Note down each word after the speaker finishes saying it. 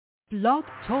Blog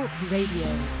Talk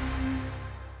Radio.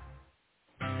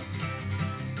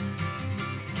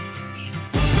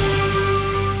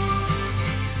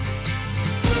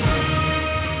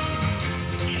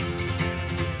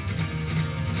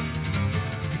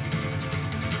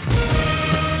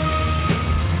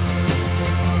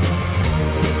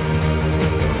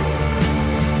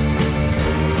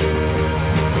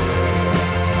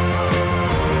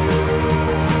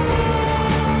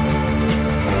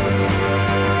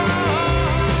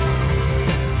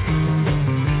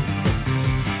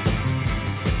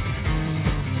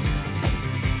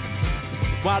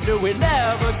 Why do we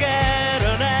never get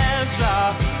an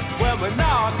answer when we're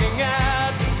knocking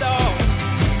at the door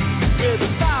with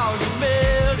 1,000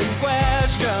 million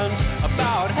questions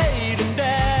about hate and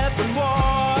death and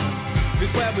war?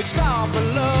 'Cause when we stop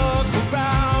and look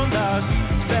around us,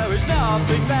 there is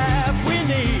nothing that we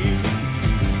need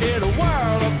in a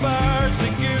world of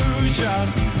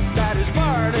persecution that is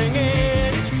burning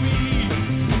in its greed.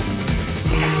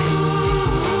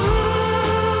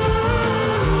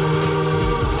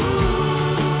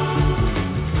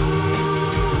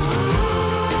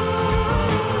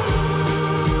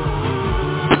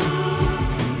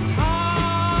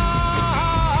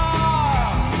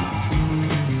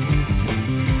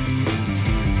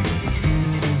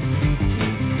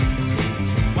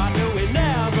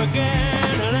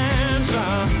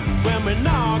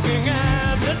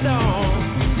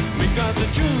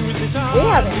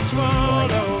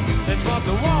 That's what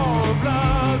the war of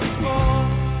love is for.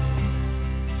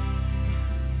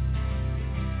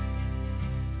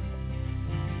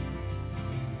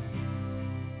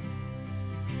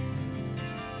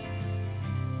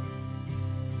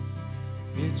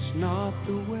 It's not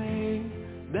the way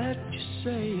that you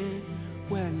say it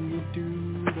when you do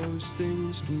those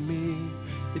things to me.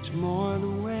 It's more the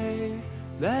way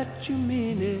that you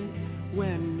mean it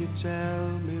when you tell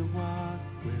me what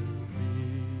will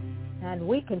be. And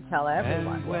we can tell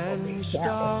everyone and what when you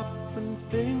stop and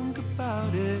think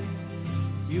about it,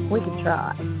 you we can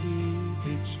try. Believe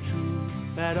it's true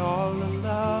that all the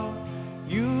love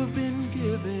you've been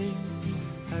giving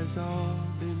has all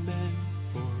been meant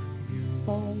for you.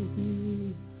 For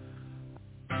you.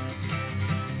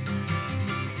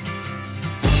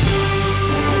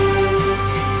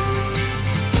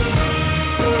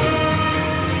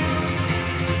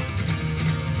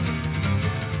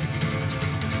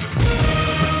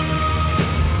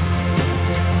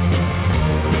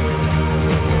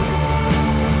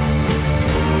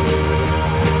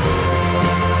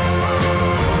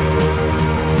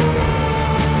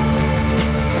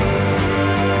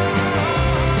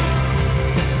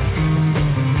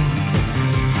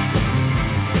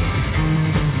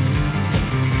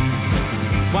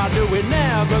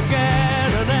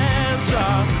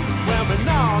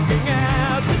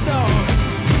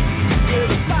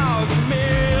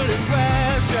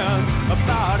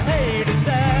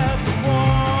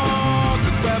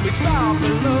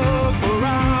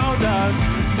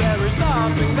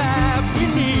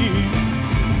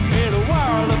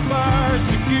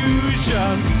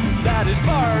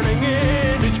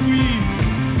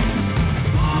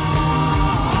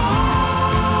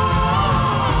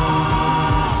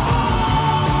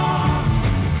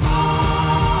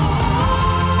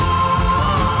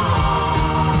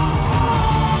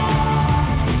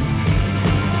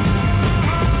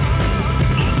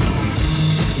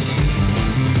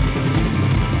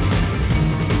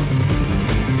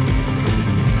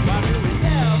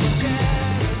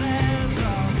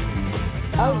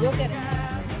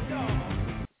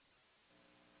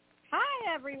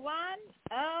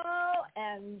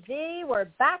 OMG, we're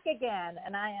back again,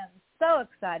 and I am so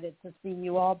excited to see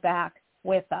you all back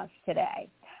with us today.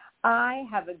 I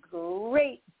have a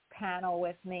great panel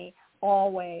with me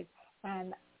always,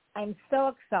 and I'm so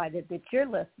excited that you're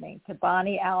listening to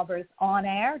Bonnie Albers On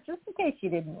Air, just in case you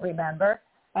didn't remember,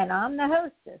 and I'm the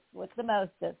hostess with the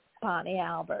mostest, Bonnie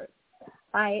Albers.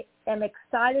 I am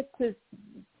excited to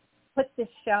put this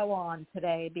show on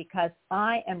today because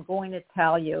I am going to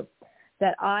tell you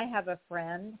that I have a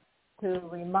friend who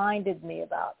reminded me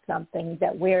about something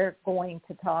that we're going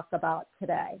to talk about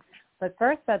today. But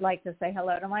first, I'd like to say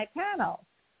hello to my panel.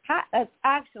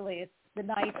 It's the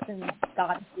knights and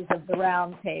goddesses of the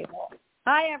round table.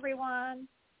 Hi, everyone.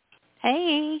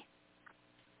 Hey.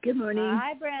 Good morning.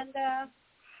 Hi, Brenda.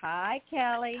 Hi,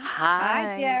 Kelly.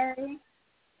 Hi. Hi, Jerry.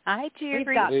 Hi,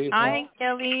 Jerry. Hi,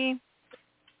 Kelly.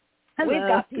 Hello. We've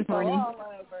got people all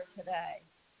over today.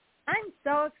 I'm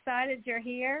so excited you're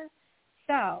here.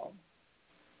 So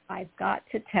I've got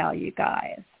to tell you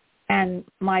guys, And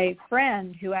my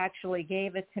friend who actually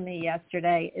gave it to me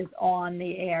yesterday is on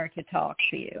the air to talk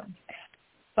to you.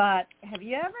 But have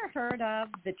you ever heard of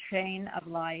The Train of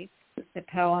Life, the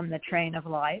poem The Train of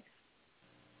Life?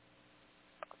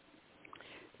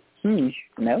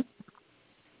 No.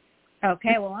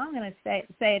 Okay, well, I'm going to say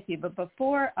it to you. But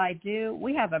before I do,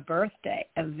 we have a birthday,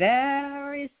 a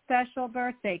very special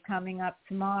birthday coming up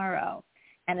tomorrow,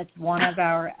 and it's one of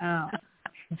our own.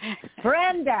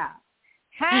 Brenda,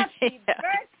 happy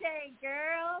birthday,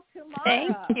 girl, tomorrow.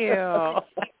 Thank you.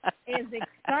 It is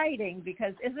exciting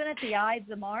because isn't it the Ides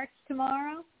of March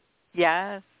tomorrow?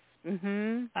 Yes.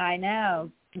 Mhm. I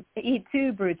know. E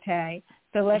too, Brute.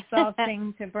 So let's all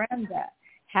sing to Brenda.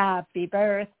 Happy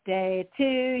birthday to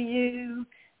you,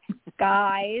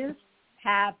 guys.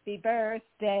 Happy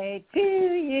birthday to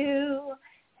you.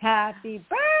 Happy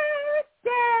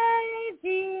birthday,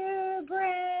 dear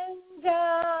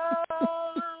Brenda.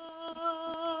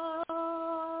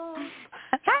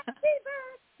 Happy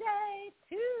birthday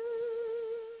to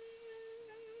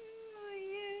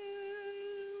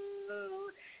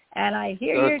you. And I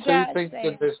hear your dad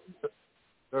saying...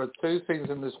 There are two things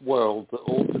in this world that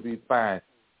ought to be banned.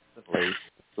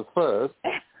 The first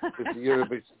is the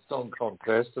Eurovision Song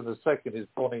Contest, and the second is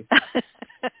Bonnie.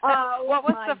 What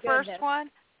was the goodness. first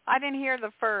one? I didn't hear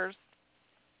the first.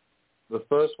 The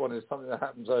first one is something that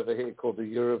happens over here called the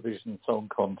Eurovision Song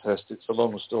Contest. It's a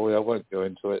long story. I won't go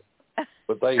into it.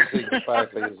 But they sing as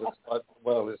badly as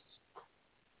well.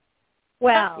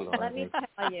 Well, let me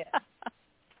tell you.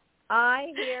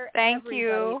 I hear Thank everybody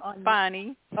you,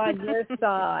 Bonnie. on your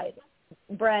side,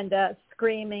 Brenda,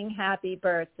 screaming happy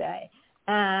birthday.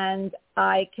 And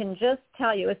I can just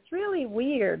tell you, it's really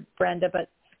weird, Brenda, but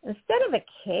instead of a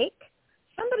cake,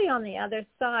 somebody on the other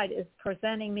side is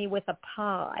presenting me with a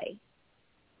pie.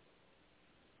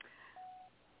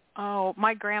 Oh,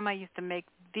 my grandma used to make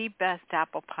the best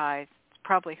apple pies. It's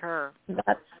probably her.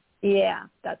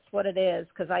 That's what it is,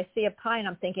 because I see a pie and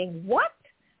I'm thinking, what?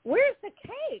 Where's the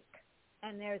cake?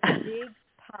 And there's a big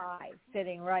pie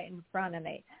sitting right in front of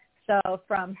me. So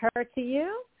from her to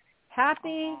you,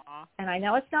 happy, and I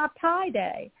know it's not Pie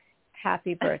Day,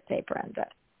 happy birthday, Brenda.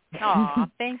 Aw,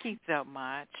 thank you so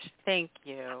much. Thank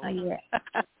you. Yeah.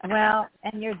 Well,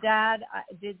 and your dad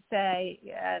did say,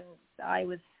 and I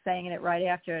was saying it right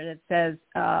after it says,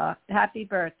 happy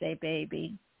birthday,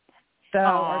 baby. So,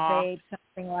 or babe,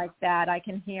 something like that. I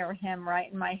can hear him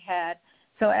right in my head.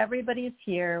 So everybody's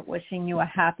here wishing you a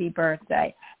happy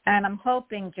birthday. And I'm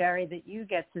hoping, Jerry, that you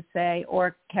get to say,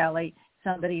 or Kelly,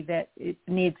 somebody that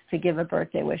needs to give a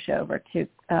birthday wish over to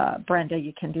Brenda,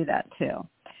 you can do that too.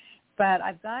 But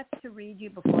I've got to read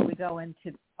you before we go into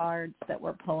the cards that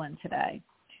we're pulling today.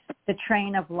 The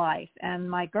Train of Life. And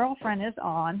my girlfriend is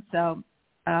on, so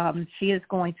she is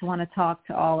going to want to talk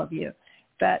to all of you.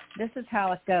 But this is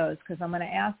how it goes, because I'm going to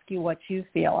ask you what you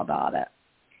feel about it.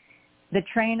 The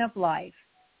Train of Life.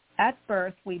 At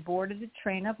birth, we boarded the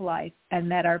train of life and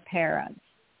met our parents,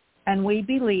 and we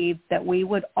believed that we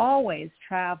would always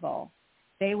travel.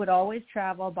 They would always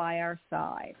travel by our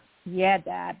side. Yeah,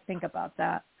 Dad, think about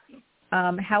that.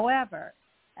 However,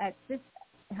 at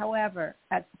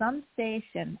some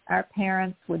station, our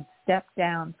parents would step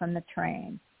down from the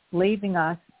train, leaving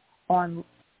us on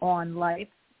life's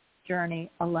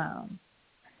journey alone.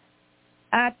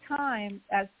 As time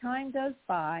goes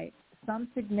by, some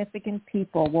significant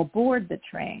people will board the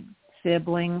train,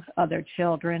 siblings, other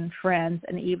children, friends,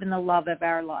 and even the love of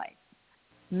our life.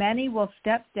 Many will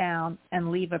step down and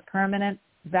leave a permanent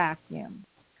vacuum.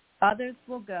 Others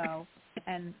will go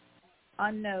and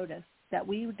unnoticed that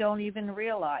we don't even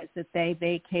realize that they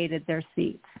vacated their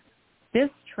seats. This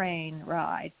train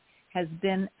ride has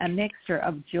been a mixture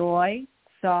of joy,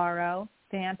 sorrow,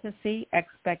 fantasy,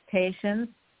 expectations,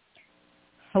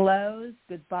 hellos,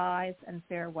 goodbyes, and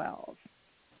farewells.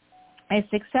 A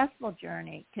successful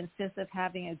journey consists of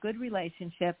having a good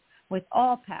relationship with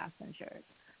all passengers,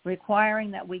 requiring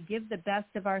that we give the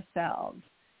best of ourselves.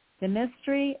 The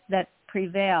mystery that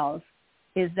prevails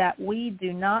is that we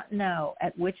do not know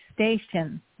at which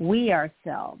station we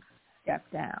ourselves step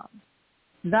down.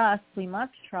 Thus, we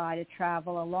must try to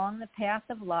travel along the path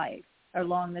of life,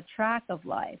 along the track of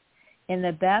life, in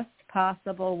the best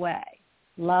possible way,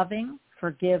 loving,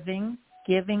 forgiving,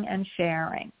 giving, and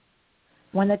sharing.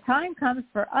 When the time comes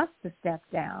for us to step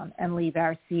down and leave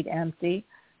our seat empty,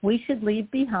 we should leave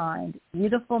behind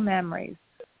beautiful memories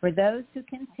for those who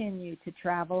continue to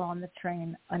travel on the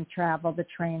train and travel the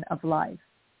train of life.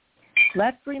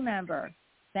 Let's remember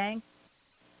to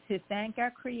thank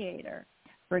our Creator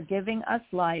for giving us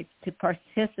life to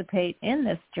participate in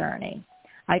this journey.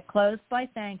 I close by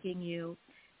thanking you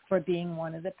for being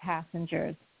one of the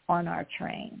passengers on our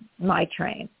train, my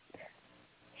train.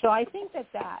 So I think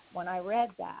that when I read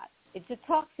that, it just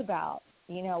talks about,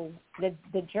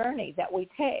 the journey that we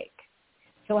take.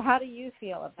 So how do you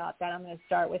feel about that? I'm going to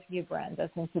start with you, Brenda,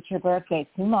 since it's your birthday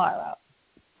tomorrow.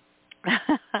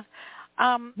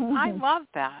 I love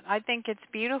that. I think it's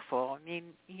beautiful. I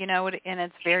mean, and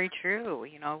it's very true.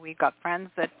 We've got friends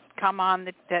that come on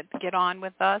that get on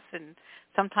with us, and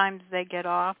sometimes they get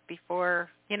off before,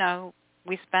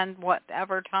 we spend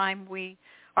whatever time we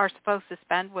are supposed to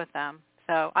spend with them.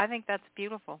 So I think that's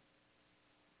beautiful.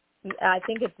 I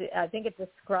think it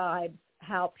describes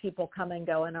how people come and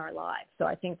go in our lives. So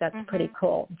I think that's pretty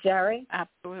cool. Jerry?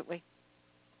 Absolutely.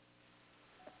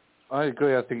 I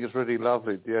agree. I think it's really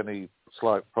lovely. The only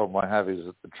slight problem I have is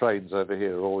that the trains over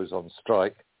here are always on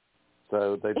strike,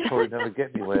 so they probably never get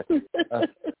anywhere.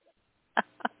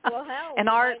 Well, hell, and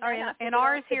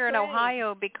ours here in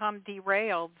Ohio become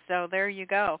derailed, so there you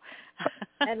go.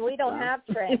 And we don't have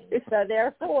trains, so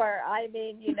therefore, I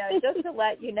mean, just to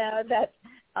let you know that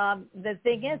the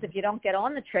thing is, if you don't get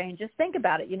on the train, just think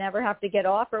about it. You never have to get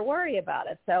off or worry about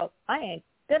it. So I ain't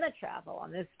going to travel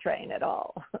on this train at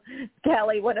all.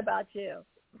 Kelly, what about you?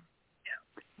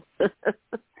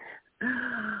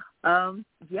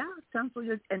 Yeah, sounds really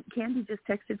good. And Candie just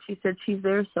texted. She said she's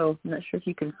there, so I'm not sure if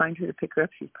you can find her to pick her up.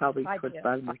 She's probably towards the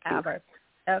bottom of the I have her.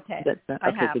 Okay.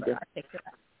 I have her. I'll pick her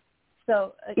up.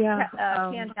 So, Candie,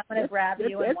 I'm going to grab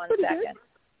you in 1 second.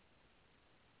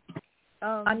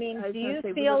 I mean, do you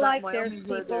feel like there's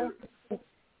people?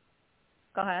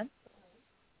 Go ahead.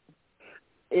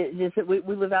 It's just that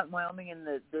we live out in Wyoming, and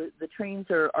the trains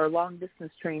are long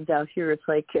distance trains out here. It's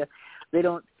like they're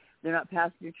not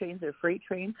passenger trains; they're freight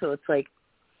trains. So it's like,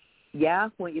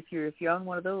 if you're on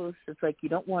one of those, it's like you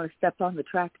don't want to step on the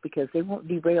track because they won't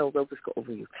derail; they'll just go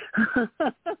over you.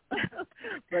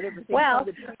 But everything on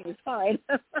the train is fine.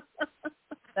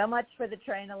 So much for the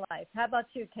train of life. How about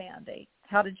you, Candie?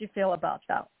 How did you feel about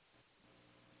that?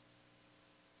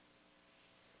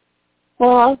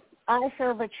 Well, I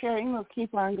feel the train will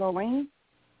keep on going,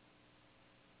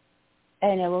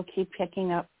 and it will keep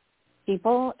picking up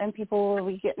people, and people will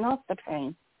be getting off the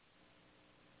train.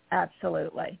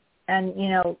 Absolutely. And,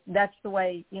 that's the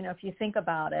way, if you think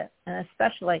about it, and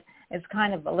especially it's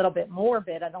kind of a little bit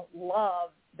morbid. I don't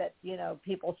love that,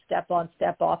 people step on,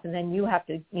 step off, and then you have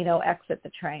to, exit the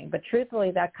train. But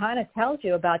truthfully, that kind of tells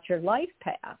you about your life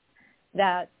path,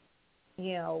 that,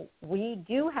 we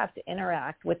do have to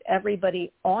interact with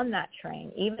everybody on that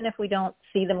train, even if we don't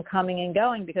see them coming and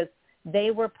going, because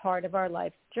they were part of our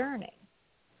life's journey.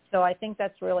 So I think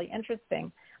that's really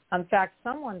interesting. In fact,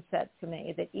 someone said to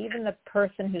me that even the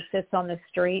person who sits on the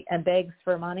street and begs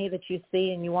for money that you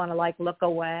see and you want to look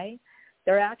away,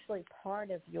 they're actually part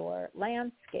of your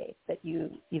landscape that you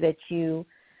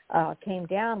came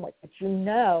down with, that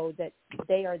that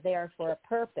they are there for a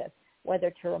purpose,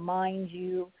 whether to remind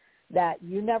you that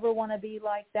you never want to be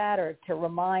like that, or to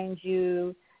remind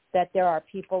you that there are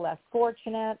people less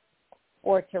fortunate,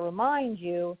 or to remind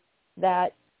you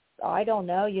that, I don't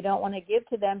know, you don't want to give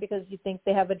to them because you think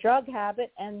they have a drug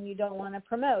habit and you don't want to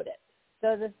promote it.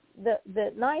 So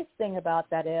the nice thing about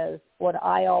that is, what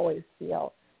I always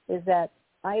feel is that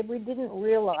we didn't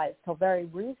realize till very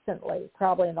recently,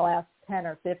 probably in the last 10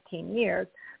 or 15 years,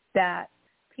 that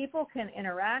people can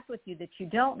interact with you that you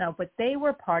don't know, but they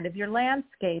were part of your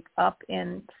landscape up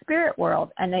in spirit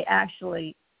world, and they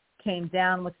actually came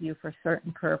down with you for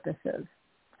certain purposes.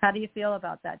 How do you feel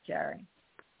about that, Jerry?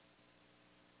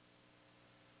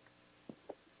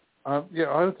 I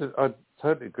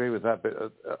totally agree with that,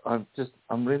 but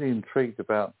I'm really intrigued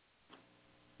about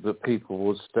the people who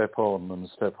will step on and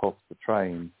step off the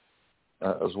train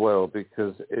as well,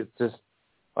 because it just,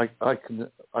 I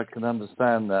can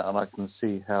understand that, and I can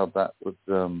see how that would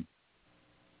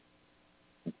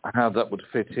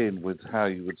fit in with how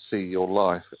you would see your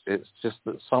life. It's just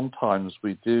that sometimes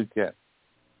we do get,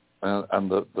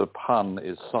 and the pun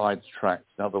is sidetracked,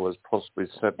 in other words, possibly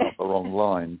stepping up the wrong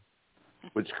line,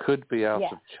 which could be out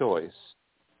of choice.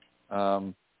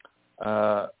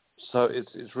 So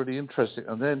it's really interesting.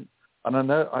 And I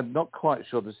know, I'm not quite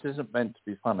sure, this isn't meant to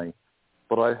be funny,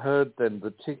 but I heard then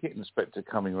the ticket inspector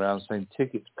coming around saying,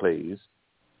 "Tickets, please."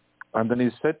 And then he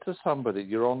said to somebody,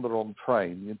 "You're on the wrong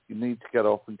train. You need to get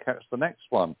off and catch the next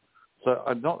one." So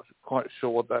I'm not quite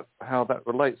sure how that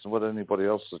relates, and whether anybody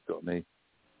else has got any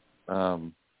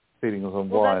feelings on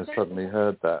why I suddenly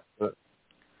heard that. But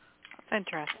that's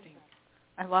interesting.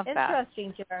 I love that.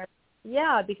 Interesting, Jerry.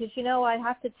 Yeah, because, I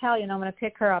have to tell you, and I'm going to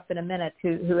pick her up in a minute,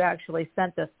 who actually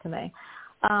sent this to me.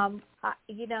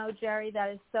 Jerry, that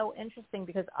is so interesting,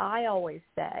 because I always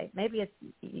say, that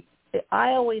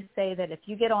if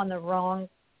you get on the wrong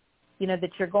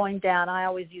that you're going down. I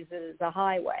always use it as a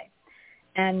highway.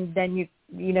 And then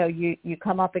you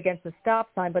come up against a stop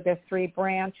sign, but there's 3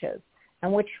 branches.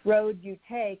 And which road you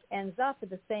take ends up at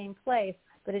the same place,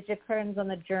 but it depends on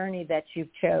the journey that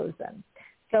you've chosen.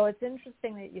 So it's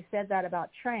interesting that you said that about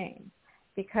trains,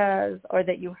 or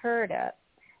that you heard it,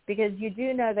 because you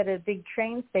do know that at big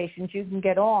train stations you can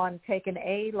get on, take an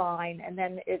A line, and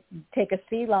then take a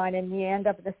C line, and you end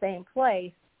up at the same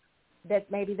place that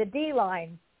maybe the D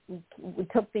line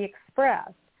took the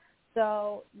express.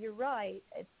 So you're right.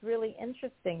 It's really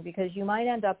interesting because you might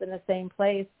end up in the same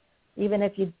place even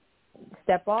if you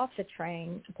step off the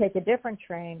train, take a different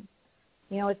train.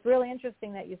 It's really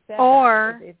interesting that you said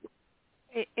or,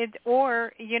 that.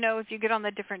 Or if you get on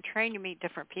the different train, you meet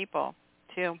different people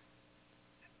too.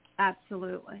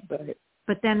 Absolutely.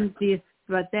 But then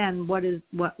what is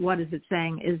it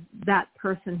saying? Is that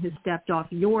person who stepped off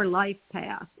your life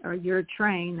path or your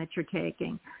train that you're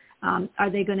taking, are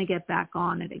they going to get back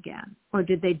on it again? Or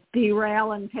did they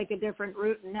derail and take a different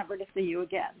route and never to see you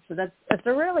again? So that's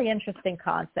a really interesting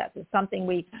concept. It's something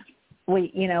we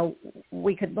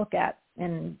could look at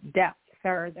in depth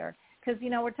further because,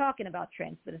 we're talking about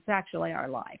trains, but it's actually our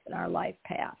life and our life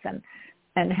path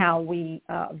and how we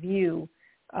view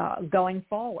going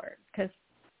forward, because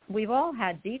we've all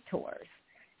had detours.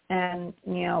 And,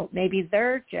 maybe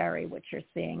Jerry, what you're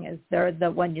seeing is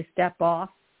when you step off,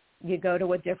 you go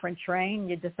to a different train,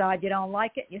 you decide you don't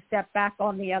like it, you step back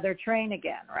on the other train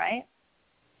again, right?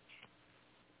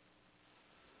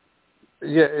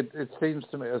 Yeah, it seems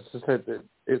to me, as I said,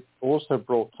 it also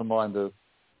brought to mind a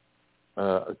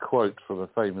quote from a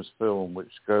famous film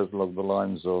which goes along the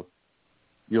lines of,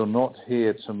 "You're not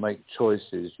here to make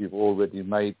choices, you've already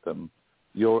made them.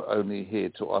 You're only here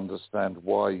to understand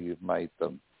why you've made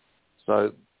them."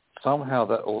 So somehow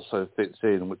that also fits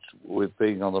in with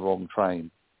being on the wrong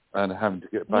train and having to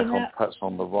get back perhaps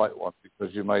on the right one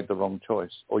because you made the wrong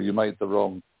choice or you made the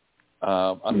wrong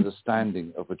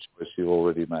understanding of a choice you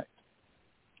already made.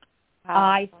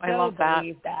 I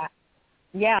believe that.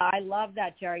 Yeah, I love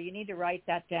that, Jerry. You need to write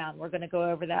that down. We're going to go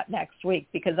over that next week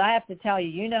because I have to tell you,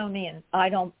 you know me, and I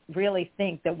don't really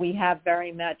think that we have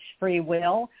very much free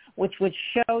will, which would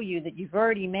show you that you've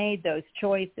already made those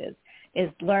choices. Is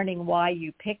learning why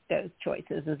you picked those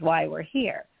choices is why we're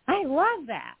here. I love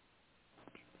that.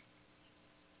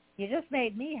 You just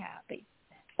made me happy.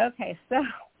 Okay, so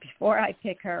before I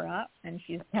pick her up, and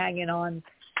she's hanging on,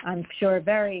 I'm sure,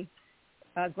 very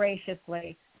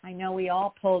graciously, I know we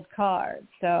all pulled cards.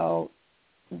 So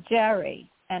Jerry,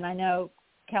 and I know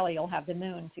Kelly will have the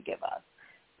moon to give us.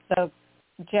 So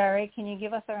Jerry, can you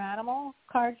give us our animal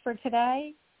card for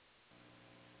today?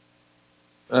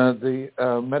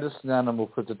 The medicine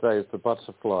animal for today is the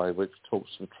butterfly, which talks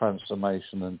of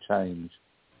transformation and change.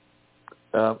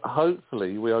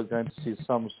 Hopefully, we are going to see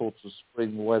some sort of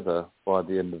spring weather by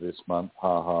the end of this month.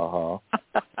 Ha, ha,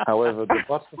 ha. However, the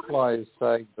butterfly is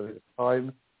saying that it's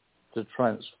time to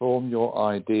transform your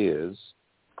ideas,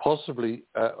 possibly,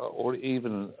 or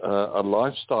even a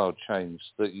lifestyle change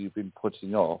that you've been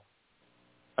putting off,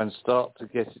 and start to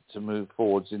get it to move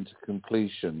forwards into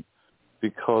completion.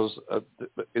 Because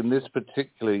in this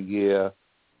particular year,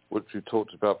 which we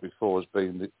talked about before as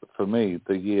being, for me,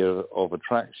 the year of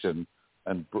attraction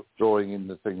and drawing in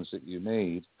the things that you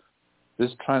need,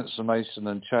 this transformation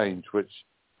and change, which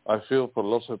I feel for a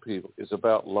lot of people is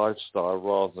about lifestyle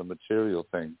rather than material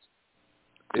things,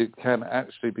 it can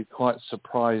actually be quite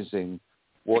surprising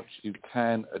what you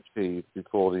can achieve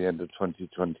before the end of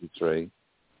 2023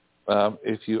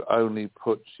 if you only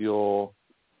put your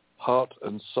heart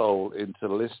and soul into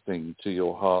listening to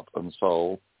your heart and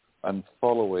soul and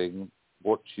following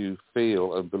what you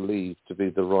feel and believe to be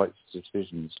the right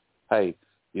decisions. Hey,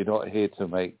 you're not here to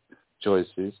make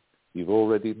choices. You've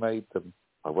already made them.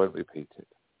 I won't repeat it.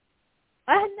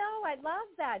 I know. I love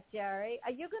that, Jerry.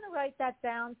 Are you going to write that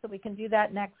down so we can do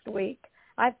that next week?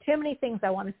 I have too many things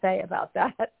I want to say about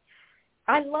that.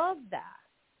 I love that.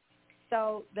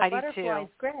 So the butterfly is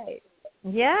great.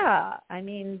 Yeah. I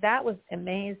mean, that was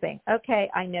amazing. Okay.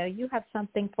 I know you have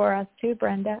something for us too,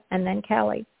 Brenda, and then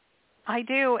Kelly. I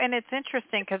do, and it's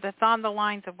interesting because it's on the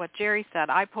lines of what Jerry said.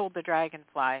 I pulled the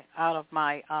dragonfly out of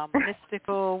my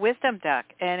mystical wisdom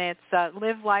deck, and it's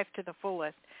live life to the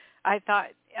fullest. I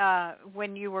thought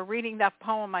when you were reading that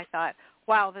poem, I thought,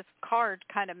 wow, this card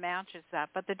kind of matches that.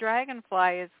 But the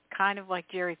dragonfly is kind of like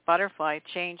Jerry's butterfly,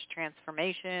 change,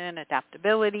 transformation,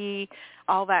 adaptability,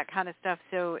 all that kind of stuff.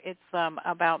 So it's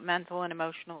about mental and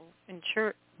emotional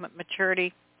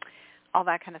maturity, all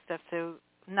that kind of stuff. So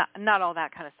not all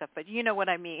that kind of stuff, but you know what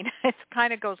I mean. It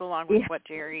kind of goes along with what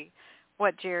Jerry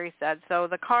what Jerry said. So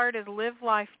the card is live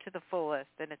life to the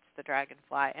fullest, and it's the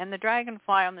dragonfly. And the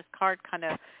dragonfly on this card kind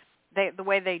of, the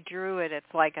way they drew it,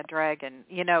 it's like a dragon.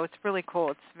 You know, it's really cool.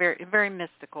 It's very, very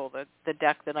mystical, the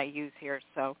deck that I use here.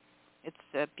 So it's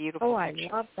a beautiful picture.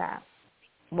 I love that.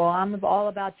 Well, I'm all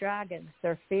about dragons.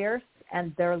 They're fierce,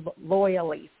 and they're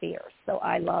loyally fierce. So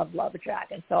I love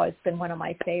dragons. So it's been one of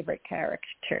my favorite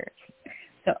characters.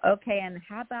 So, okay, and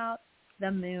how about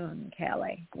the moon,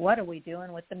 Kelly? What are we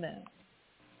doing with the moon?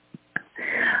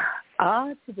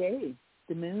 Today,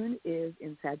 the moon is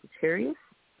in Sagittarius.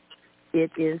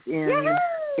 It is in,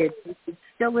 it's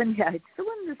still in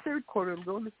the third quarter. It'll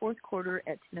go in the fourth quarter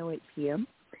at 10:08 p.m.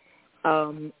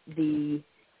 The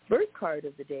birth card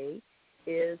of the day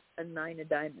is a 9 of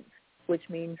diamonds, which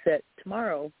means that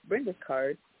tomorrow, Brenda's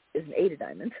card is an 8 of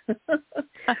diamonds.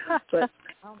 But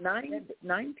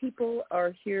nine people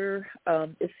are here.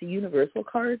 It's the universal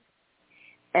card.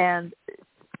 And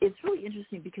it's really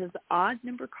interesting because the odd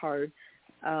number cards,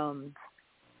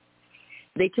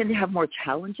 they tend to have more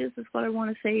challenges is what I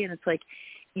want to say. And it's like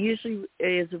usually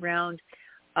it is around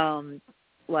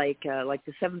like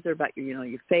the sevens are about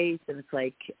your faith, and it's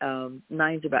like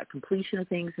nines are about completion of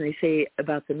things. And they say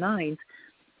about the nines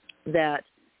that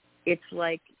it's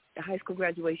like a high school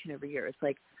graduation every year. It's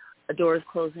like a door is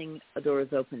closing, a door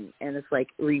is opening, and it's like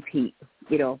repeat,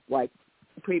 like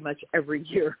pretty much every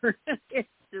year. It's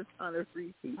just on a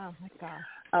repeat. Oh my gosh.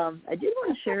 I did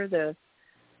want to share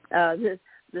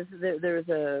there's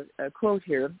a quote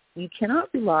here. You cannot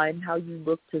rely on how you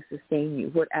look to sustain you.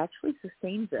 What actually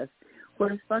sustains us,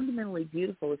 what is fundamentally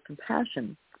beautiful, is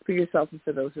compassion for yourself and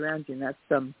for those around you. And that's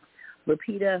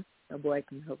Lupita,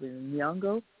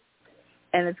 Nyong'o.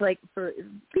 And it's like for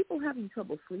people having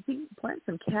trouble sleeping, plant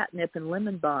some catnip and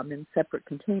lemon balm in separate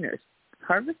containers.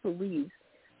 Harvest the leaves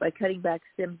by cutting back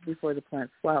stems before the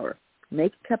plants flower.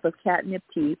 Make a cup of catnip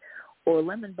tea or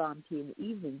lemon balm tea in the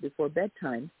evening before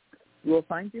bedtime. You will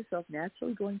find yourself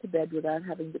naturally going to bed without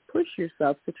having to push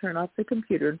yourself to turn off the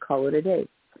computer and call it a day.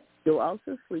 You'll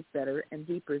also sleep better and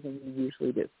deeper than you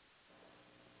usually do.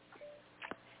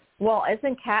 Well,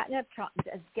 isn't catnip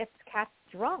gets cats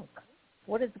drunk?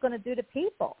 What is it going to do to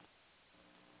people?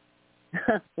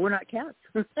 We're not cats.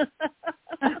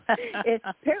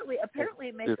 Apparently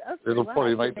it makes us. It'll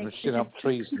probably make them shin up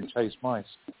trees and chase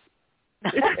mice.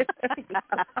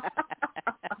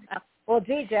 Well,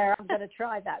 gee, Jerry, I'm going to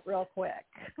try that real quick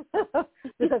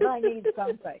because I need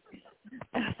something.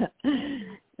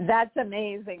 That's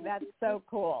amazing. That's so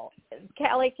cool.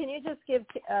 Kelly, can you just give,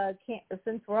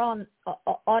 since we're on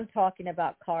talking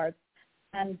about cards,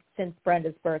 and since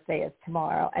Brenda's birthday is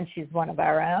tomorrow and she's one of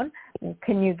our own,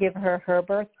 can you give her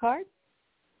birth card?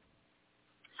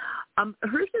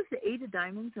 Hers is the 8 of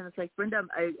diamonds, and it's like, Brenda,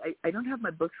 I don't have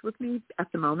my books with me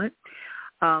at the moment,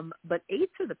 but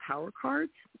 8s are the power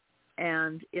cards.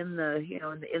 And in the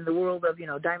in the world of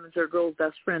diamonds are a girl's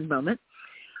best friend moment,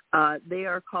 they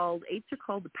are called 8s are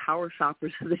called the power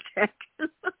shoppers of the deck.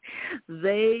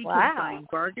 They can find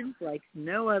bargains like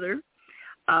no other.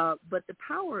 But the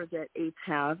power that 8s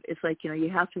have is like you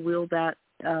have to wield that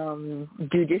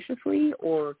judiciously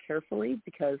or carefully,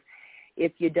 because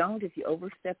if you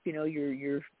overstep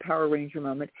your Power Ranger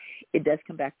moment, it does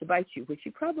come back to bite you, which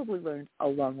you probably learned a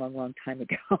long time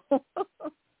ago.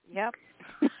 Yep.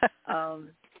 8s,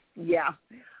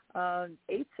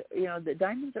 the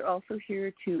diamonds are also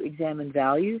here to examine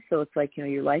value. So it's like,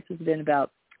 your life has been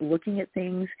about looking at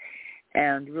things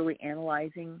and really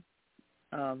analyzing,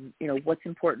 what's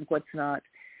important, what's not,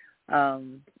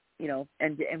 and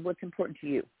what's important to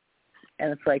you.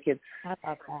 And it's like, it's, it's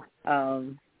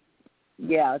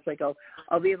like,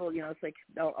 I'll be able, it's like,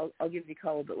 I'll give you a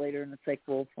call a bit later, and it's like,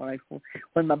 well,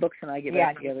 when my books and I get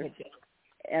back together.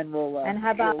 And we'll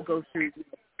we'll go through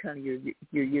kind of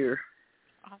your year.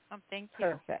 Awesome, thank you.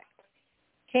 Perfect.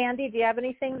 Candie, do you have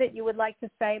anything that you would like to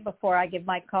say before I give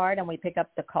my card and we pick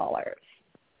up the callers?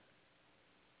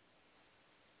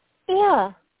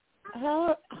 Yeah.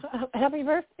 Happy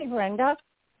birthday, Brenda.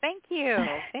 Thank you.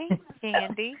 Thanks,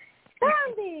 Candie.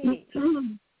 Candie.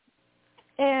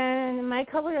 And my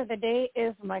color of the day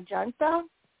is magenta,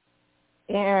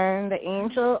 and the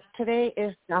angel today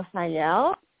is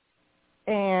Raphael.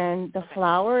 And the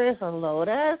flower is a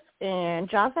lotus, and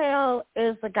Raphael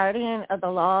is the guardian of the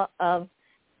law of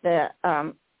the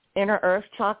inner earth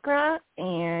chakra,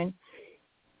 and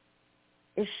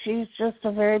she's just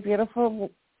a very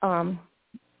beautiful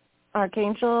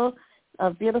archangel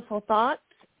of beautiful thoughts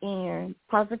and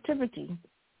positivity.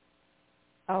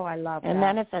 Oh, I love and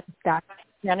that.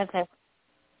 Manifest.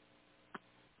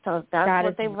 So that's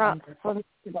what they brought for me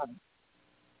today.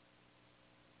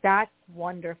 That's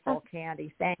wonderful,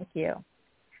 Candie. Thank you.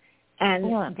 And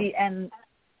Yeah.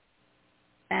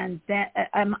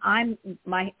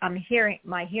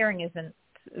 my hearing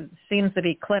seems to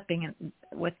be clipping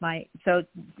with my. So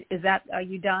are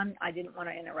you done? I didn't want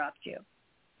to interrupt you.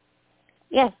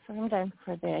 Yes, I'm done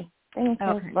for the day. Thanks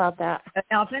about that.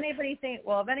 Now, if anybody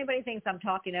thinks I'm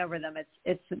talking over them,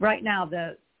 it's right now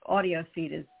the audio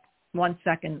feed is 1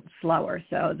 second slower,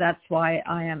 so that's why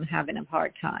I am having a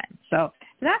hard time. So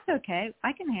that's okay.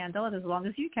 I can handle it as long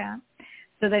as you can.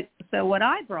 So what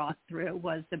I brought through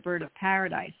was the bird of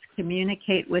paradise.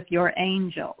 Communicate with your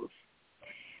angels.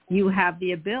 You have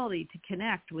the ability to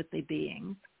connect with the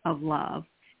beings of love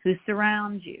who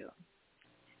surround you.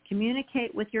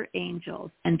 Communicate with your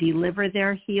angels and deliver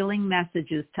their healing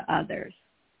messages to others.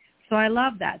 So I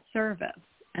love that service,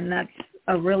 and that's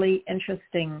a really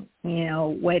interesting,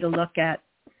 way to look at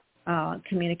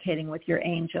communicating with your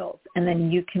angels, and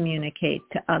then you communicate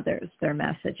to others their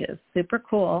messages. Super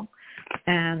cool,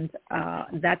 and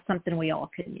that's something we all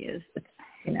can use.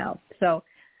 So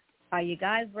are you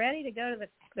guys ready to go to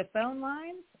the phone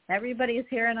lines? Everybody's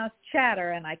hearing us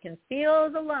chatter, and I can feel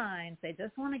the lines. They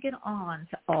just want to get on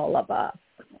to all of us.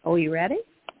 Are we ready?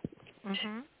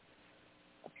 Mm-hmm.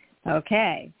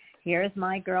 Okay. Here's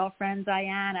my girlfriend,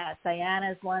 Diana.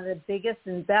 Diana is one of the biggest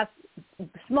and best,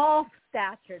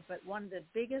 small-statured, but one of the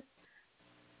biggest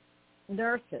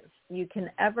nurses you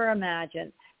can ever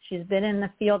imagine. She's been in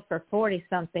the field for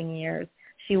 40-something years.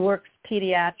 She works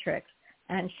pediatrics,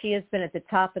 and she has been at the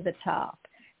top of the top.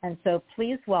 And so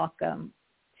please welcome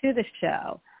to the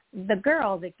show the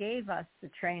girl that gave us the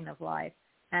train of life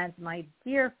and my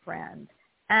dear friend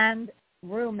and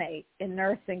roommate in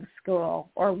nursing school,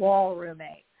 or wall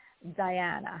roommate,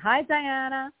 Diana. Hi,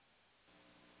 Diana.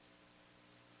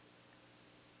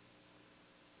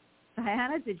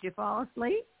 Diana, did you fall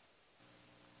asleep?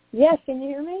 Yes, can you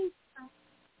hear me?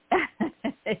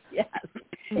 Yes.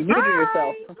 You can hear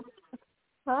yourself.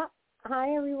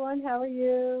 Hi, everyone. How are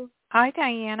you? Hi,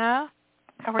 Diana.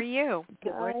 How are you?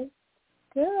 Hi.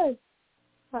 Good.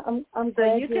 I'm So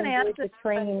glad you you can enjoyed ask the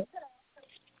training.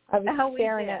 I was how we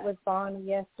sharing did. it with Bonnie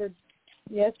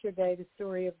yesterday, the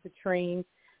story of the train.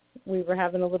 We were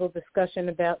having a little discussion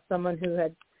about someone who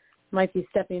might be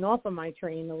stepping off of my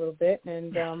train a little bit,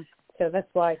 and so that's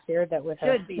why I shared that with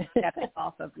her. Should be stepping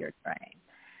off of your train.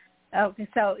 Okay,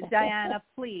 so Diana,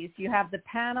 please, you have the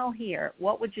panel here.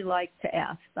 What would you like to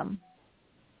ask them?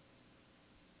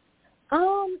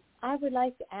 I would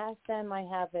like to ask them. I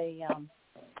have a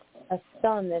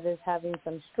son that is having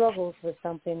some struggles with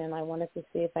something, and I wanted to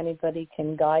see if anybody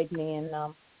can guide me in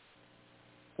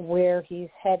where he's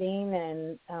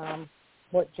heading and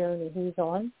what journey he's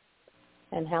on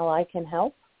and how I can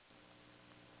help.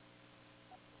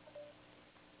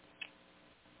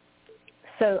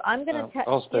 So I'm going to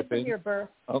I'll step give in. your birth.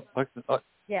 I can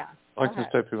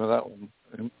step in with that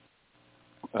one.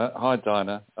 Hi,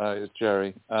 Dinah. It's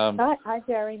Jerry. Hi,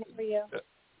 Jerry. How are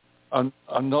you?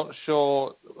 I'm not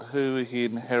sure who he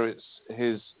inherits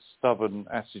his stubborn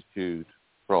attitude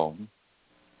from,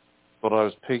 but I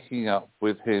was picking up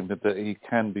with him that he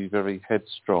can be very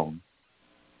headstrong.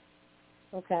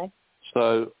 Okay.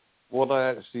 So what I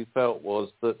actually felt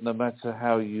was that no matter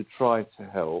how you try to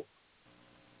help,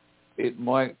 it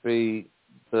might be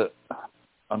that,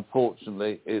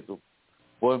 unfortunately, it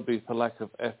won't be for lack of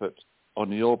effort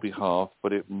on your behalf,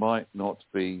 but it might not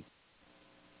be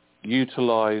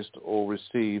utilized or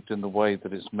received in the way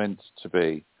that it's meant to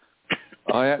be.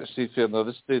 I actually feel, now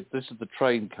this is the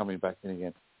train coming back in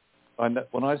again.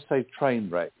 When I say train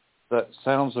wreck, that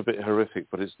sounds a bit horrific,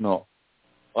 but it's not.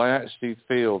 I actually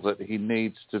feel that he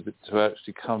needs to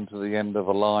actually come to the end of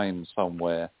a line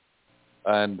somewhere,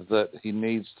 and that he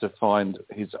needs to find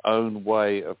his own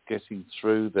way of getting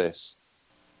through this,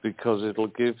 because it'll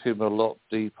give him a lot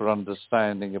deeper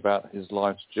understanding about his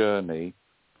life's journey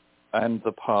and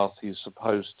the path he's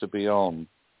supposed to be on.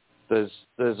 There's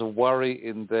a worry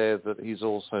in there that he's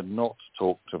also not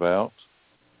talked about,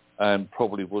 and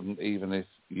probably wouldn't even if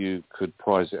you could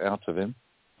prize it out of him.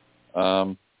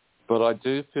 But I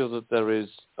do feel that there is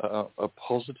a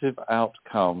positive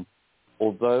outcome,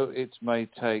 although it may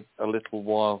take a little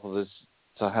while for this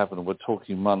to happen. We're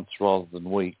talking months rather than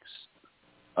weeks.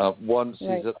 Once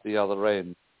he's at the other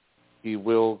end, he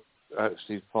will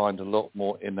actually find a lot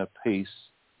more inner peace.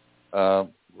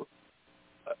 And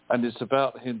it's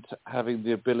about him having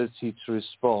the ability to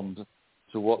respond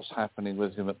to what's happening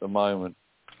with him at the moment,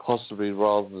 possibly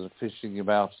rather than fishing him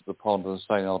out of the pond and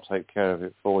saying, I'll take care of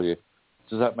it for you.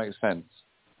 Does that make sense?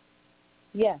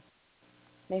 Yes.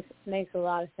 Makes a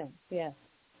lot of sense, yes.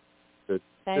 Good.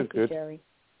 Thank you, Jerry.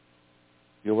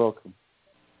 You're welcome.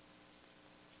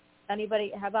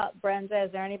 Anybody, how about Brenda?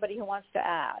 Is there anybody who wants to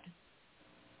add?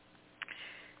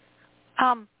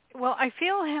 Well, I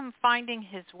feel him finding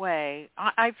his way.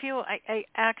 I feel I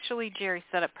actually, Jerry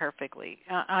said it perfectly.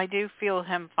 I do feel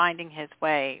him finding his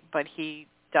way, but he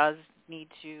does need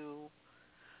to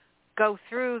go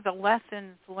through the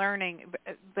lessons, learning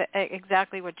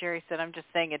exactly what Jerry said. I'm just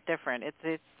saying it different.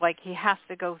 It's like he has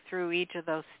to go through each of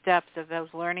those steps of those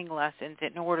learning lessons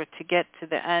in order to get to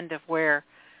the end of where,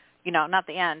 not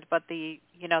the end, but the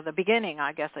beginning,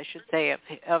 I guess I should say,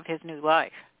 of his new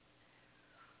life.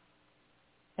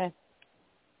 Okay.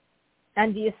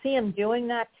 And do you see him doing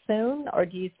that soon, or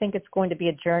do you think it's going to be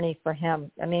a journey for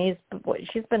him? I mean,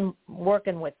 she's been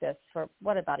working with this for,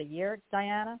 about a year,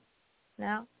 Diana,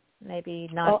 now? Maybe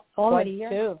not quite a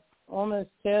year? Almost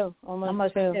two. Oh, my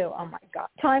God.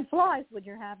 Time flies when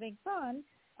you're having fun.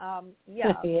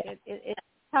 Yeah. It's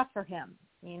tough for him.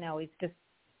 He's just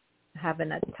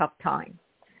having a tough time.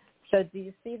 So do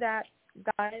you see that,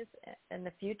 guys, in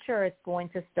the future? It's going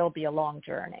to still be a long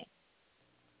journey.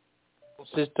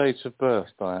 What's his date of birth,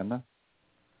 Diana?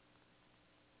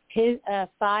 His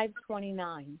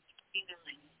 5/29.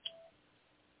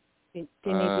 Do you need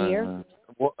the year?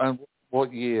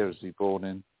 What year is he born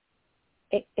in?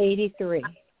 83.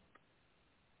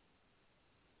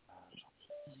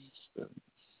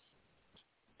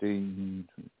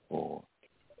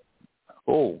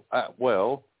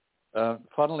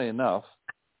 Funnily enough,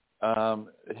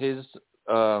 his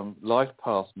life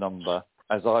path number,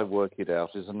 as I work it out,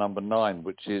 is a number 9,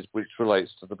 which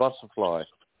relates to the butterfly,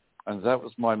 and that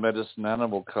was my medicine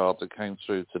animal card that came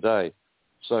through today.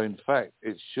 So in fact,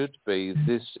 it should be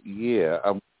this year,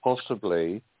 and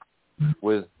possibly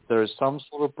there is some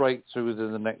sort of breakthrough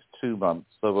within the next 2 months.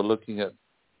 So we're looking at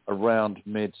around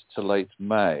mid to late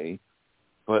May,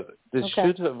 but this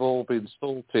should have all been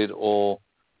sorted or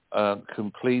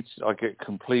completed. I get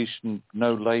completion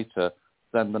no later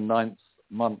than the 9th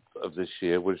month of this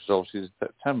year, which is obviously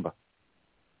September.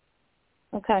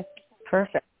 Okay.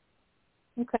 Perfect.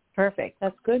 Okay. Perfect.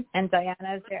 That's good. And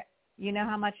Diana, is there, you know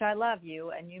how much I love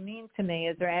you and you mean to me.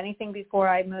 Is there anything before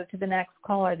I move to the next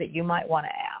caller that you might want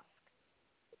to ask?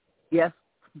 Yes.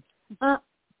 Go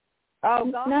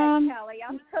ahead, No. Kelly.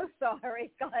 I'm so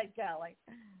sorry. Go ahead, Kelly.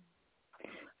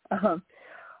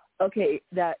 Okay,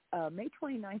 that May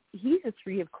 29th, he's a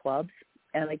 3 of clubs,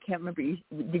 and I can't remember.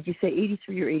 Did you say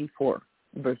 83 or 84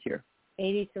 birth year?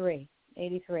 83.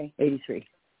 83.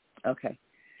 Okay.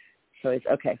 So it's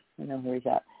okay. I know where he's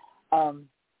at.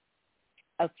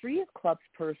 A 3 of clubs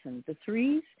person, the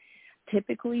 3s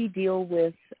typically deal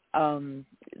with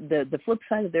the flip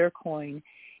side of their coin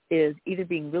is either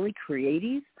being really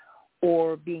creative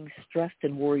or being stressed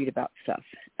and worried about stuff.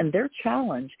 And their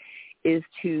challenge is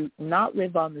to not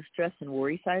live on the stress and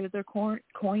worry side of their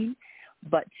coin,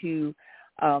 but to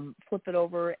flip it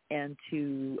over and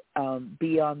to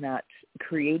be on that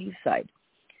creative side.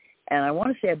 And I want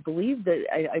to say, I believe that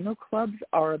I know clubs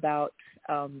are about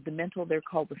the mental. They're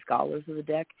called the scholars of the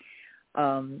deck.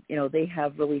 They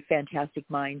have really fantastic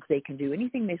minds. They can do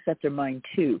anything they set their mind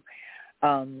to.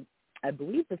 I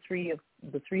believe the three of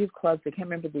clubs, I can't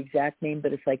remember the exact name,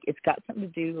 but it's got something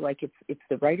to do, like it's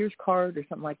the writer's card or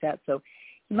something like that. So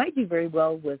he might do very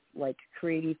well with like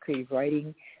creative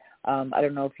writing. I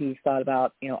don't know if he's thought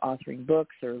about, authoring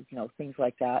books or, things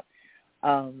like that.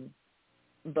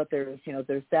 But there's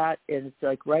that, and it's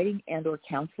like writing and or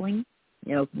counseling,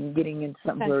 getting into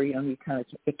something where, you kind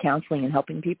of counseling and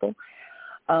helping people.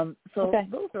 Those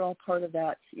are all part of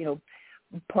that,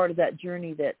 part of that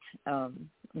journey that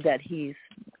he's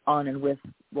on and with,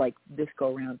 like, this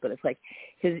go around. But it's like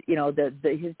his,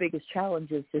 his biggest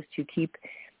challenge is just to keep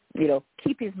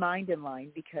his mind in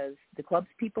line, because the club's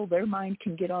people, their mind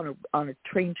can get on a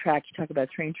train track. You talk about a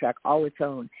train track all its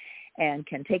own, and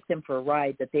can take them for a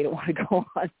ride that they don't want to go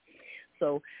on.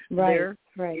 So their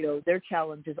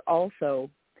challenge is also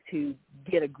to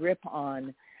get a grip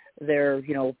on their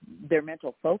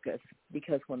mental focus,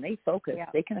 because when they focus,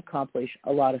 they can accomplish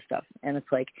a lot of stuff. And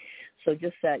it's like, so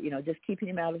just that, just keeping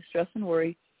him out of stress and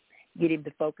worry, get him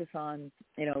to focus on,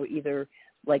 either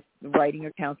like writing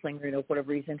or counseling or,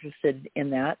 whatever he's interested in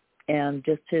that, and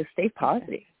just to stay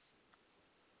positive.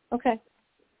 Okay.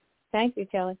 Thank you,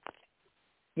 Kelly.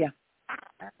 Yeah.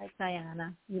 All right,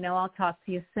 Diana. I'll talk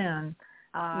to you soon.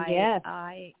 Yes.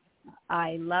 I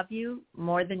love you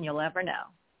more than you'll ever know.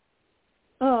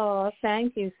 Oh,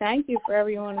 thank you. Thank you for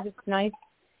everyone. It's nice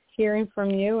hearing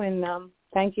from you, and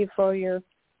thank you for your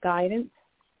guidance.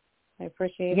 I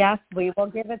appreciate it. Yes, we will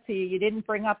give it to you. You didn't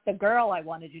bring up the girl I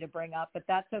wanted you to bring up, but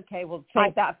that's okay. We'll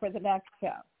take that for the next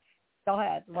show. Go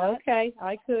ahead. Okay,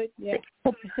 I could. Yeah.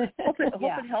 Hope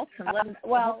it helps. And let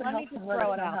me just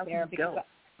throw it out there, because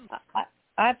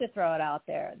I have to throw it out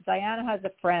there. Diana has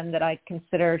a friend that I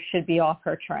consider should be off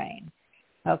her train.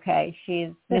 Okay,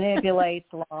 she manipulates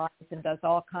lies and does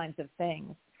all kinds of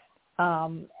things.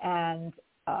 And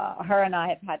her and I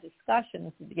have had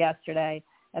discussions yesterday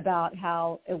about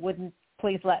how it wouldn't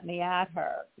please let me at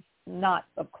her. Not,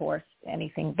 of course,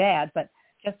 anything bad, but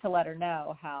just to let her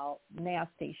know how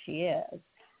nasty she is.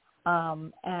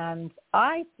 And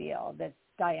I feel that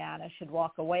Diana should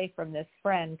walk away from this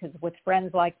friend, because with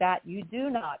friends like that, you do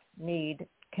not need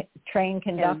train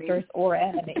conductors or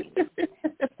enemies.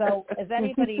 So is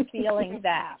anybody feeling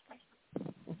that?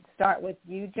 Start with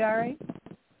you, Jerry.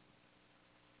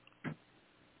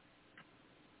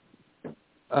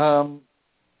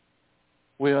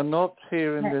 We are not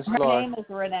here in this Her life name is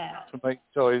Renee. to make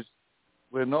choices.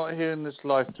 We're not here in this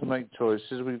life to make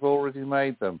choices. We've already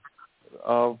made them.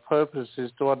 Our purpose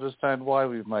is to understand why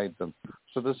we've made them.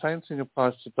 So the same thing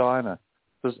applies to Diana.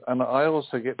 And I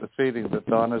also get the feeling that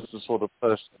Diana's the sort of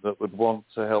person that would want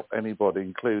to help anybody,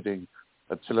 including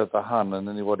Attila the Hun and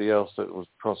anybody else that was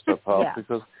crossed her path,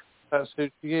 because that's who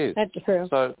she is. That's true.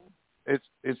 So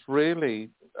it's really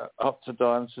up to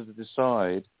Diana to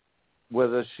decide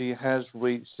whether she has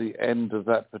reached the end of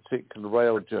that particular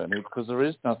rail journey, because there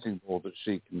is nothing more that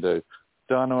she can do.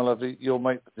 Diana, my lovely, you'll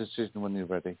make the decision when you're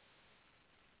ready.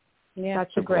 Yeah,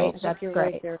 that's great.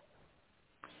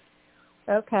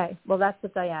 Okay, well, that's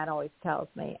what Diana always tells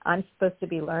me. I'm supposed to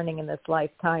be learning in this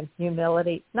lifetime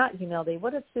humility. Not humility.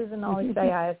 What did Susan always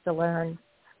say I have to learn?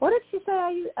 What did she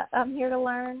say I'm here to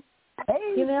learn?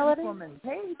 Humility?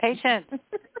 Patience.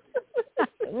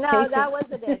 No, that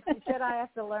wasn't it. She said I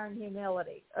have to learn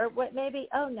humility. Or what? Maybe,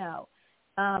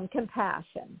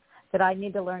 compassion, that I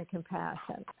need to learn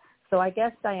compassion. So I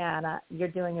guess, Diana, you're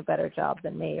doing a better job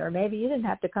than me. Or maybe you didn't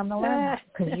have to come to learn that,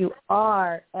 because you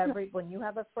are, when you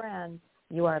have a friend,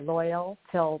 you are loyal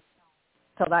till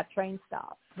that train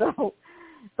stops. So,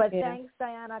 but thanks,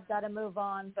 Diana. I've got to move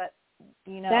on. But,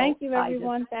 thank you,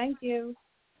 everyone. Thank you.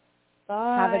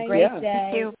 Bye. Have a great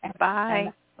day. Thank you.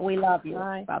 Bye. And we love you.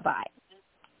 Bye. Bye-bye.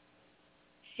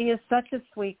 She is such a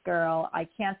sweet girl. I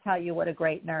can't tell you what a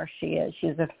great nurse she is.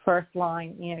 She's a first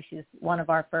line, she's one of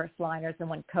our first liners. And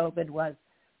when COVID was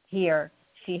here,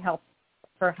 she helped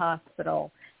her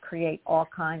hospital create all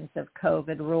kinds of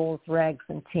COVID rules, regs,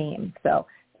 and teams. So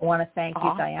I want to thank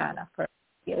you, Diana, for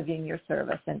giving your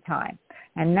service and time.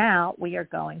 And now we are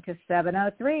going to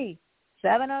 703.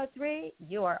 703,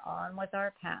 you are on with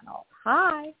our panel.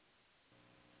 Hi.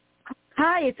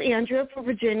 Hi, it's Andrea from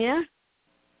Virginia.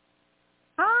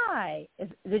 Hi.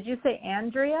 Did you say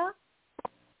Andrea?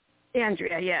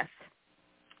 Andrea, yes.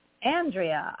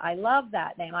 Andrea. I love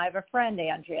that name. I have a friend,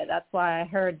 Andrea. That's why I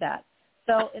heard that.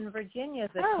 So in Virginia, is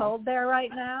it cold there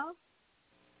right now?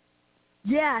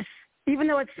 Yes. Even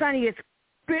though it's sunny,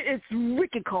 it's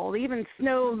wicked cold. Even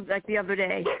snowed like the other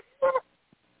day.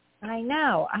 I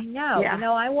know. Yeah.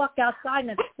 I walked outside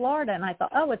and it's Florida, and I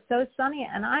thought, it's so sunny,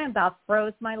 and I about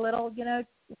froze my little,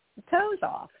 toes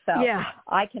off. So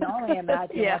I can only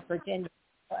imagine what Virginia is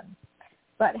doing.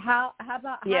 But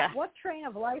what train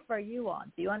of life are you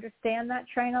on? Do you understand that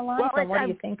train of life, and what do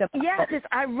you think about it? Yes, it's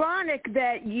ironic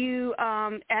that you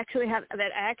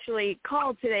actually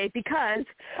called today, because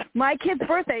my kid's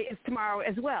birthday is tomorrow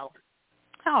as well.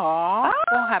 Aww.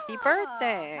 Well, happy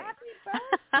birthday. Happy birthday.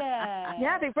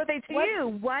 Yeah, happy birthday to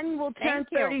you. One will turn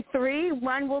 33,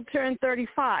 one will turn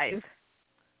 35.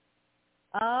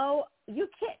 Oh, you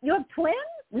can't. You have twins?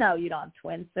 No, you don't have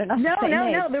twins. They're not No. the same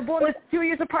age. They're born 2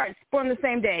 years apart. Born the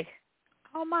same day.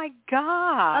 Oh, my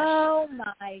gosh. Oh,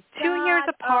 my God. 2 years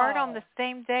apart on the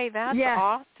same day. That's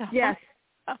awesome. Yes.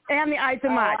 And the Ides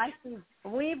of March. I see.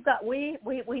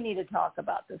 We need to talk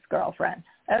about this, girlfriend.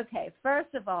 Okay,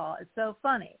 first of all, it's so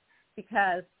funny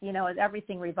because,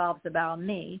 everything revolves about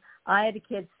me. I had a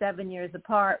kid 7 years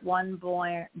apart, one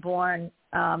born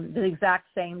the exact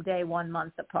same day, 1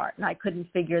 month apart, and I couldn't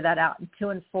figure that out. And 2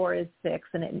 and 4 is 6,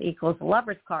 and it equals a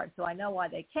lover's card, so I know why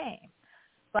they came.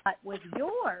 But with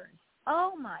yours,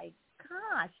 oh, my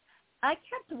gosh, I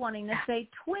kept wanting to say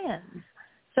twins.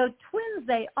 So twins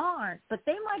they aren't, but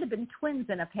they might have been twins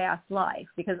in a past life,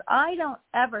 because I don't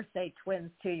ever say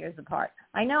twins 2 years apart.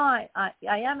 I know I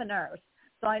am a nurse,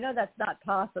 so I know that's not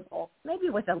possible. Maybe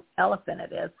with an elephant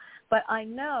it is, but I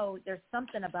know there's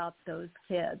something about those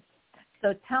kids.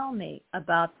 So tell me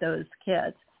about those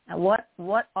kids. And what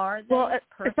are they? Well,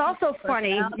 it's also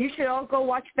funny. You should all go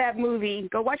watch that movie.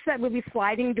 Go watch that movie,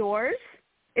 Sliding Doors.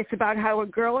 It's about how a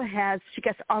girl she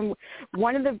gets on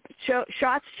one of the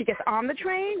shots, she gets on the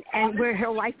train and where her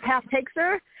life path takes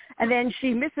her, and then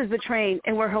she misses the train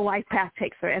and where her life path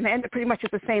takes her, and they end up pretty much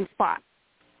at the same spot.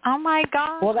 Oh, my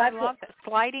gosh. Well, I love it.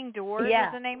 Sliding Doors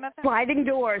is the name of it? Sliding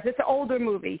Doors. It's an older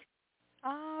movie.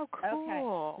 Oh,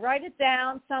 cool. Okay. Write it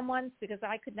down, someone, because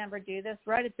I could never do this.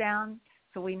 Write it down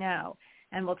so we know,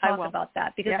 and we'll talk about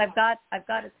that. Because I've got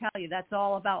to tell you, that's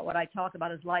all about what I talk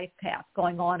about is life path,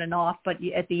 going on and off. But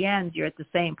at the end, you're at the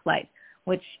same place,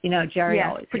 which Jerry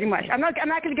always. Pretty much. I'm not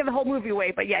going to give the whole movie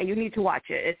away, but you need to watch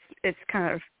it. It's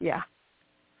kind of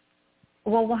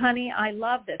Well, honey, I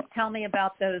love this. Tell me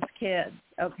about those kids.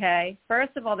 Okay.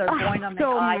 First of all, they're born on the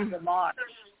Ides of March.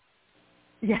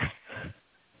 Yes.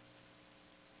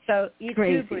 So you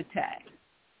too, Brute.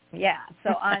 Yeah.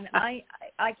 So I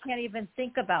can't even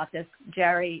think about this,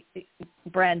 Jerry,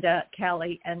 Brenda,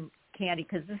 Kelly, and Candie,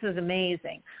 because this is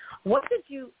amazing. What did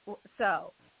you?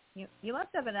 So you must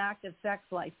have an active sex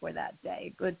life for that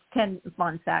day. It's 10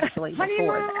 months actually.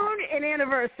 Honeymoon and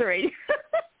anniversary.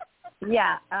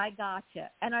 Yeah, I gotcha.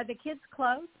 And are the kids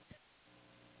close?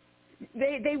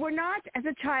 They were not as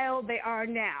a child. They are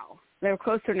now. They're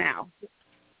closer now.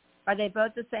 Are they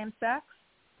both the same sex?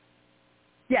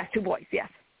 Yes, 2 boys, yes.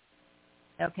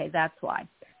 Okay, that's why.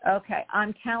 Okay,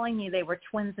 I'm telling you they were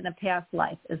twins in a past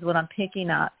life is what I'm picking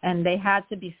up, and they had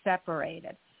to be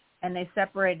separated, and they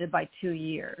separated by 2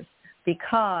 years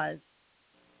because,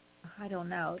 I don't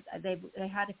know, they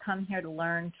had to come here to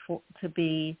learn to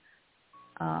be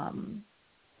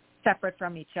separate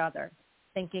from each other,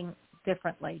 thinking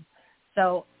differently.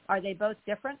 So are they both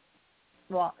different?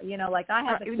 Well, like I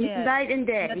have a kid. Night and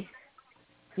day.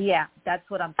 Yeah, that's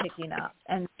what I'm picking up.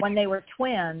 And when they were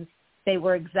twins, they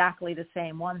were exactly the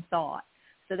same, one thought.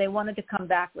 So they wanted to come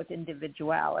back with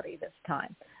individuality this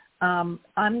time. I'm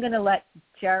going to let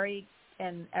Jerry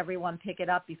and everyone pick it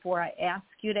up before I ask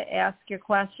you to ask your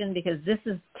question because this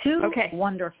is too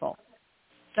wonderful.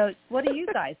 So what are you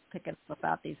guys picking up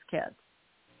about these kids?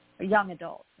 Or young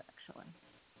adults, actually.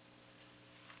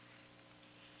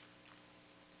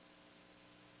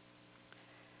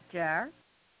 Jerry?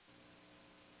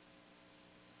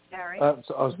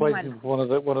 So I was waiting for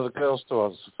one of the girls to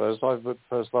answer first. I went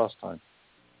first last time.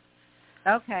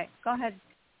 Okay, go ahead.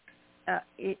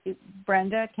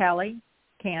 Brenda, Kelly,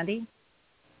 Candie.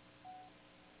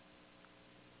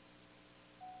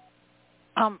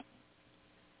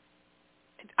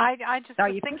 I just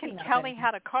was thinking Kelly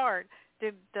had a card.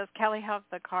 Does Kelly have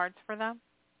the cards for them?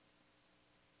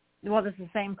 Well, it's the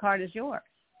same card as yours.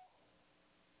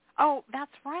 Oh,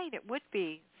 that's right. It would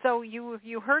be. So you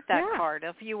heard that card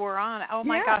if you were on. Oh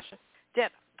my gosh.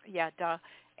 Duh.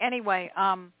 Anyway,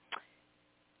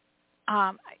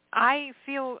 I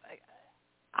feel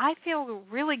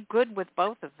really good with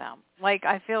both of them. Like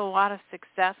I feel a lot of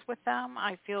success with them.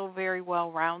 I feel very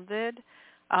well rounded.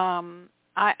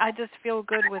 I just feel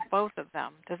good with both of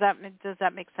them. Does that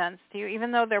make sense to you?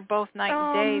 Even though they're both night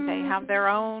and day, they have their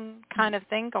own kind of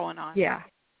thing going on.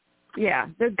 Yeah,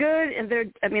 they're good, and they're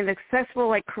successful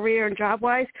like career and job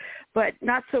wise, but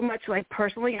not so much like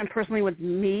personally. And personally with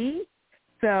me.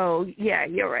 So yeah,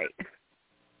 you're right. Okay.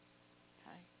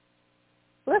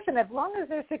 Listen, as long as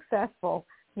they're successful,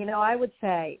 I would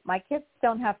say my kids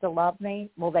don't have to love me.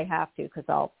 Well, they have to because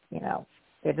I'll,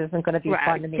 it isn't going to be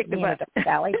fun to meet me in a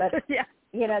valley, but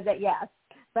yes.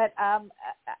 But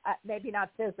maybe not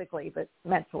physically, but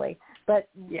mentally. But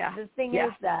the thing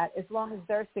is that as long as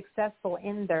they're successful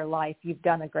in their life, you've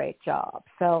done a great job.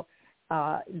 So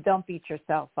don't beat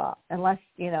yourself up unless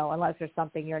there's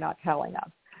something you're not telling us.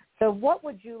 So what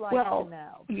would you like to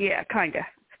know? Yeah, kind of.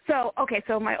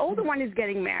 So my older one is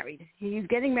getting married. He's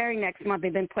getting married next month.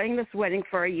 They've been planning this wedding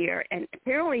for a year, and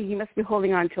apparently he must be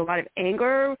holding on to a lot of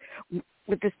anger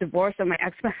with this divorce of my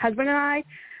ex-husband and I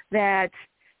that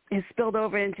has spilled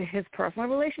over into his personal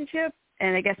relationship,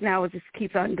 and I guess now it just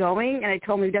keeps on going. And I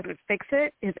told him if he doesn't fix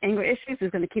it, his anger issues is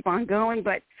going to keep on going.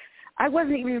 But I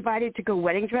wasn't even invited to go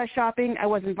wedding dress shopping. I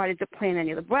wasn't invited to plan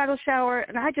any of the bridal shower,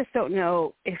 and I just don't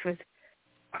know if it's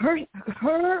her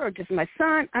or just my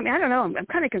son. I don't know. I'm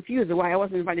kind of confused as why I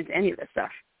wasn't invited to any of this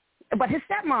stuff. But his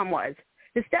stepmom was.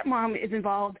 His stepmom is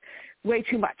involved way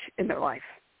too much in their life.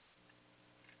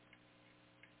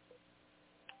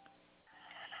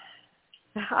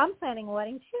 I'm planning a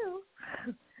wedding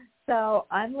too, so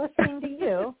I'm listening to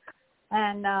you.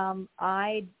 And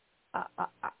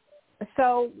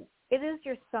so it is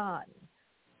your son,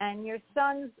 and your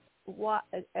son's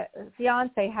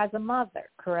fiance has a mother,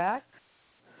 correct?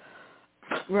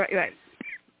 Right.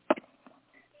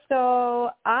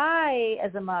 So I,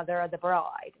 as a mother of the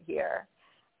bride here,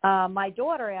 my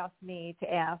daughter asked me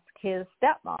to ask his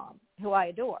stepmom, who I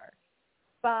adore,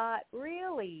 but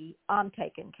really I'm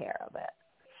taking care of it.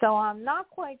 So I'm not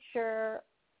quite sure.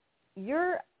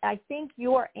 I think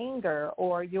your anger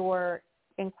or your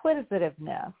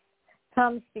inquisitiveness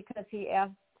comes because he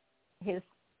asked his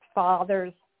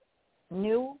father's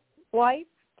new wife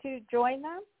to join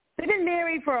them? They've been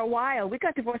married for a while. We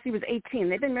got divorced when he was 18.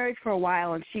 They've been married for a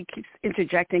while, and she keeps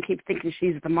interjecting, keeps thinking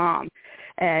she's the mom,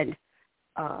 and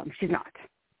she's not.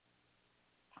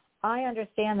 I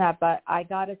understand that, but I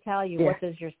got to tell you, what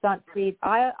does your son see?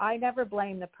 I never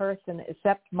blame the person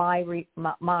except my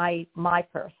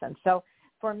person. So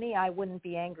for me, I wouldn't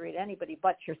be angry at anybody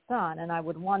but your son, and I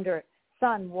would wonder,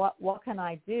 son, what can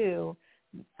I do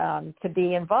to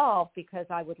be involved because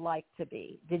I would like to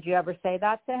be? Did you ever say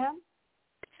that to him?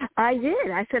 I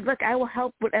did. I said, look, I will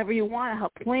help whatever you want. I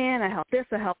help plan. I help this.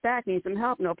 I help that. Need some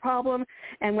help? No problem.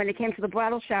 And when it came to the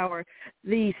bridal shower,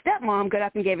 the stepmom got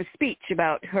up and gave a speech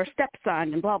about her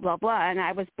stepson and blah, blah, blah. And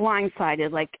I was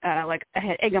blindsided, like I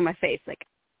had egg on my face. Like,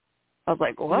 I was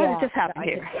like, what just happened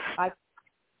here?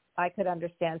 I could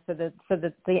understand. So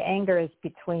the anger is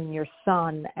between your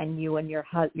son and you and your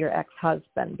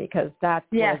ex-husband, because that's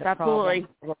where the problem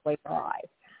really lies.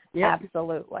 Yep.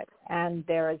 Absolutely. And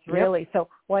there is really, so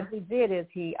what he did is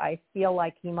I feel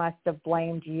like he must have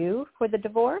blamed you for the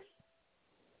divorce?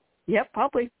 Yep,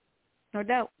 probably. No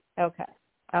doubt. Okay.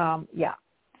 Yeah.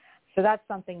 So that's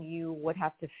something you would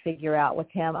have to figure out with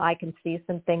him. I can see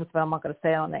some things, but I'm not going to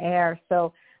say it on the air.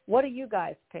 So what are you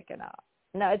guys picking up?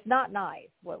 No, it's not nice.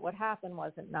 What happened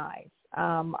wasn't nice.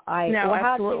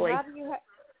 Absolutely.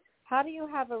 How do you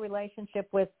have a relationship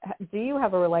with, do you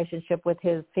have a relationship with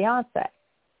his fiance?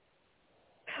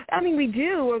 I mean, we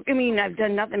do. I mean, I've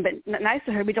done nothing but nice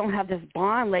to her. We don't have this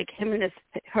bond like her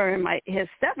and his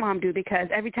stepmom do, because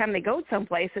every time they go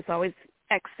someplace, it's always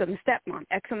X and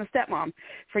the stepmom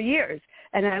for years.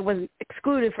 And I was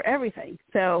excluded for everything.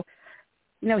 So,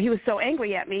 he was so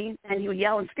angry at me, and he would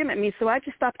yell and scream at me, so I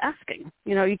just stopped asking.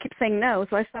 You keep saying no,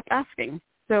 so I stopped asking.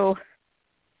 So,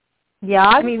 yeah,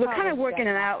 I mean, we're kind of working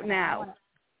it out now.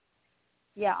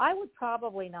 Yeah, I would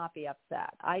probably not be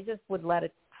upset. I just would let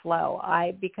it flow.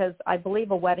 Because I believe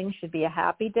a wedding should be a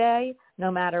happy day, no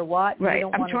matter what. Right.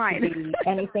 You don't want it to be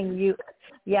anything you.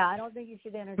 Yeah, I don't think you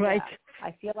should interject. Right.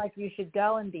 I feel like you should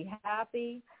go and be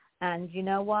happy, and you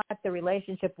know what? The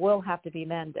relationship will have to be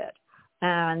mended,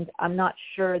 and I'm not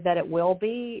sure that it will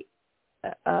be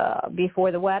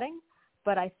before the wedding,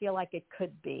 but I feel like it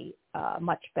could be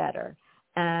much better.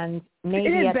 And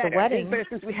maybe at the wedding, it is better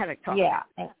since we had a talk.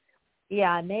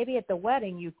 Yeah. Maybe at the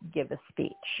wedding you could give a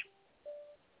speech.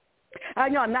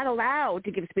 No, I'm not allowed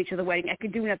to give a speech at the wedding. I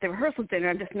could do it at the rehearsal dinner.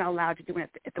 I'm just not allowed to do it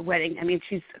at the wedding. I mean,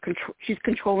 she's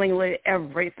controlling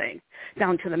everything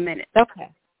down to the minute. Okay.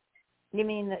 You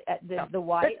mean the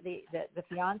wife, the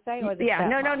fiance, or the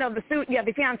stepmom? No,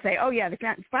 the fiance. Oh yeah, the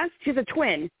fiance. She's a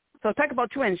twin. So talk about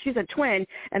twins. She's a twin,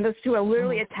 and those two are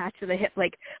literally attached to the hip.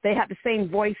 Like they have the same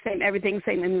voice, same everything,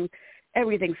 same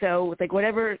everything. So like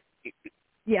whatever.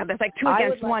 Yeah, there's like two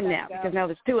against one now because now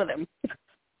there's two of them.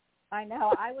 I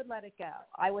know. I would let it go.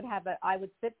 I would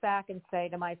sit back and say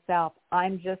to myself,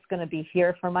 I'm just going to be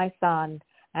here for my son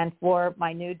and for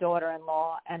my new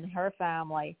daughter-in-law and her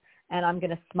family, and I'm going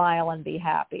to smile and be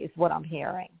happy is what I'm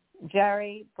hearing.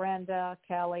 Jerry, Brenda,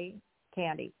 Kelly,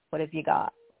 Candie, what have you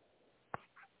got?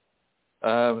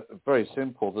 Very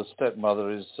simple. The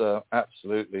stepmother is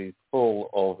absolutely full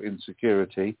of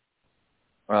insecurity.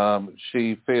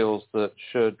 She feels that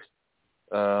should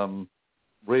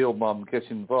real mum get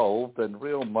involved, then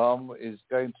real mum is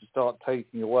going to start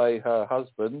taking away her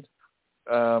husband,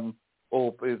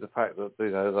 albeit the fact that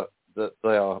that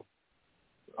they are,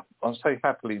 I'll say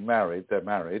happily married. They're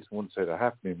married. I wouldn't say they're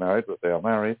happily married, but they are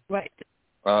married. Right.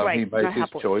 He made his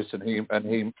choice,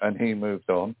 and he moved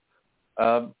on.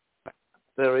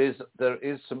 There is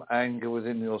some anger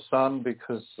within your son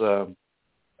because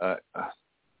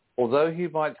although he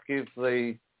might give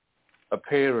the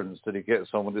appearance that he gets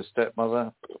on with his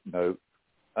stepmother, no,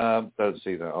 don't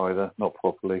see that either, not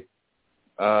properly.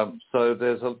 So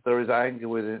there is anger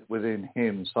within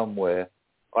him somewhere.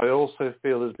 I also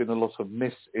feel there's been a lot of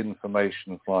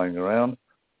misinformation flying around,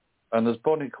 and as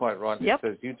Bonnie quite rightly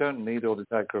says, you don't need all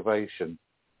this aggravation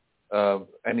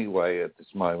anyway at this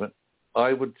moment.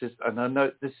 I would just, and I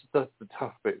know this is the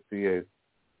tough bit for you,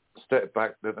 step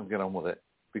back, let them get on with it.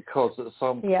 Because at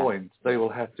some point they will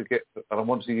have to get, and I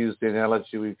want to use the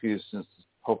analogy we've used since the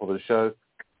top of the show,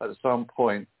 at some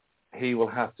point he will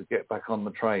have to get back on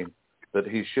the train that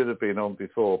he should have been on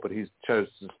before, but he's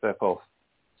chosen to step off.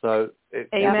 So it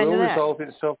will resolve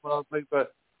itself,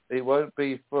 but it won't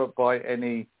be by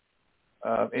any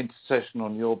intercession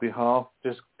on your behalf.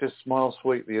 Just smile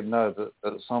sweetly and know that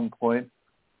at some point,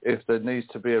 if there needs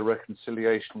to be a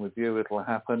reconciliation with you, it'll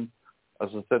happen. As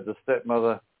I said, the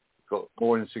stepmother got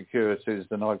more insecurities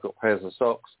than I've got pairs of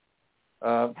socks.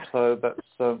 So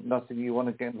that's nothing you want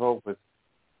to get involved with.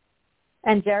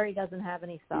 And Jerry doesn't have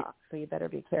any socks, so you better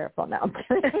be careful now.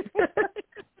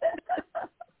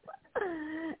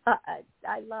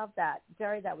 I love that.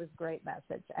 Jerry, that was a great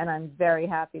message, and I'm very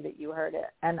happy that you heard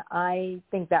it. And I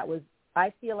think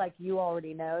I feel like you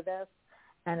already know this,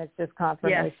 and it's just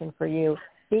confirmation for you.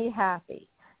 Be happy.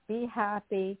 Be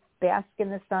happy. Bask in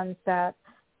the sunset.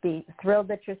 Be thrilled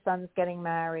that your son's getting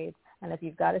married. And if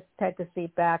you've got to take a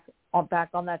seat back on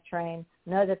that train,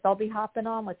 know that they'll be hopping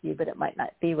on with you, but it might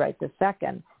not be right this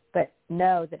second. But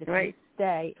know that if you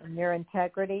stay in your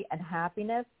integrity and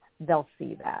happiness, they'll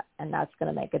see that, and that's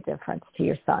going to make a difference to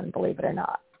your son, believe it or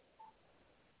not.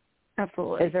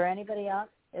 Absolutely. Is there anybody else?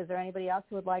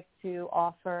 Who would like to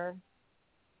offer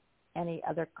any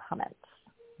other comments?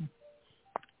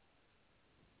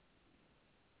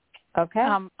 Okay.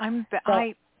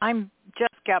 I'm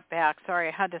just got back. Sorry,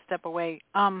 I had to step away.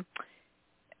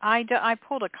 I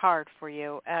pulled a card for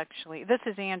you, actually. This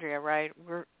is Andrea, right?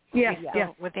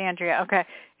 Yeah. With Andrea. Okay.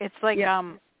 It's like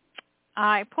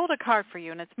I pulled a card for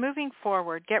you, and it's moving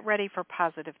forward. Get ready for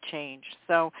positive change.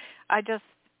 So I just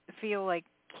feel like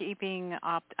keeping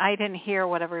up. I didn't hear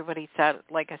what everybody said.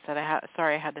 Like I said,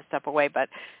 sorry I had to step away, but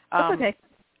that's okay.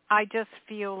 I just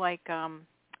feel like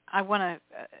I want to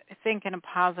think in a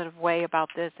positive way about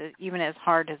this, even as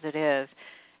hard as it is.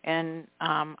 And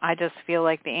I just feel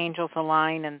like the angels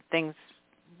align and things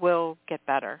will get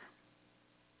better.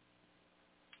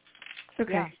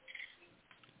 Okay. Yeah.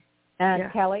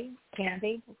 And Kelly,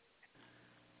 Candie.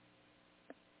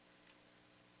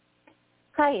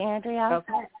 Hi, Andrea.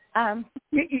 Okay.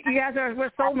 You guys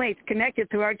we're soulmates connected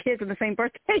to our kids with the same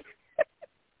birthday.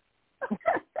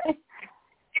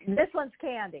 This one's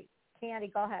Candie. Candie,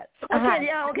 go ahead.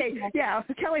 Okay, yeah.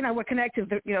 Kelly and I were connected,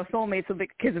 soulmates with the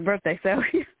kids' birthday, so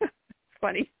it's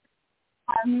funny.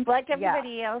 Like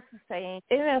everybody else is saying,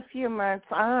 in a few months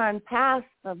on past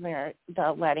the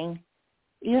wedding,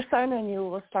 your son and you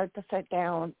will start to sit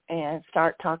down and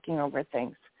start talking over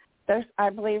things. I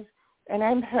believe, and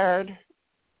I've heard,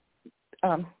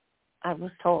 I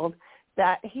was told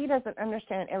that he doesn't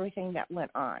understand everything that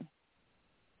went on.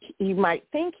 You might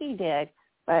think he did,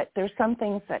 but there's some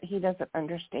things that he doesn't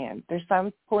understand. There's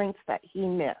some points that he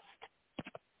missed,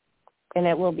 and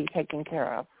it will be taken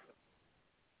care of.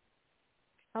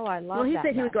 Oh, I love that. Well, he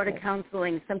said he would go to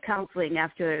some counseling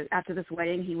after this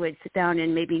wedding. He would sit down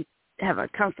and maybe have a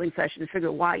counseling session to figure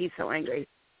out why he's so angry.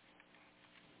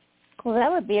 Well,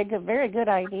 that would be a very good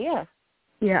idea.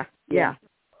 Yeah.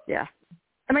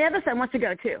 And my other son wants to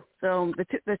go too, so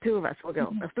the two of us will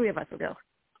go. The three of us will go.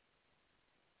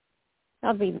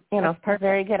 That'll be, a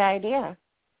very good idea.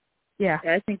 Yeah,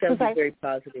 I think that would be very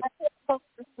positive. I think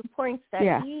there's some points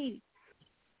that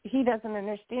he doesn't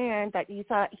understand that you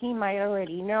thought he might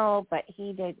already know, but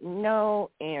he didn't know,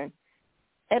 and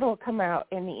it'll come out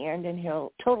in the end, and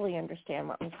he'll totally understand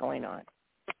what was going on.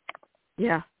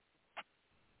 Yeah.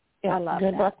 Yeah, I love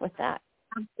good that. luck with that.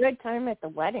 Good time at the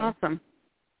wedding. Awesome.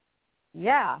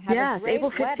 Yeah.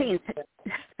 April 15th.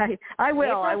 I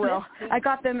will. I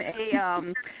got them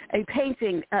a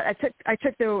painting. I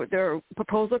took their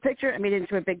proposal picture and made it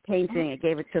into a big painting. I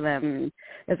gave it to them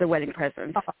as a wedding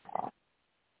present.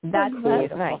 That's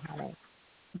beautiful, nice. honey.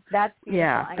 That's beautiful.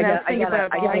 Yeah. I got a her.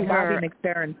 Bobby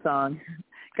McFerrin song.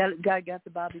 Got the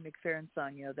Bobby McFerrin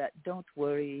song. That "Don't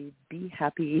Worry, Be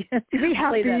Happy." Be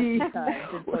happy. Play that sometimes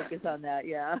and focus on that.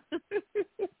 Yeah.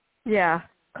 Yeah.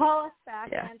 Call us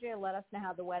back, Andrea. Let us know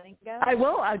how the wedding goes. I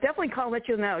will. I'll definitely call and let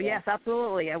you know. Yes,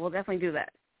 absolutely. I will definitely do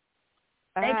that.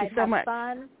 Thank you so much.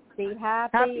 Fun. Be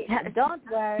happy. Don't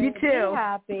worry. You too. Be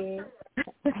happy.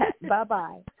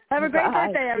 Bye-bye. Have a great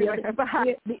birthday, everybody.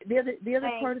 Bye. The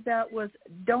other part of that was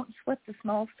don't sweat the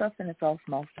small stuff, and it's all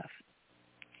small stuff.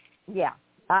 Yeah.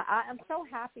 I'm so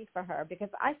happy for her because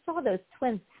I saw those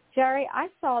twins. Jerry, I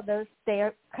saw those.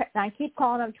 I keep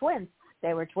calling them twins.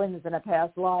 They were twins in a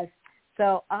past life.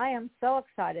 So I am so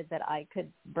excited that I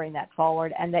could bring that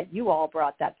forward and that you all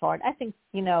brought that forward. I think,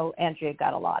 Andrea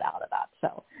got a lot out of that.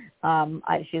 So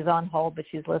she's on hold, but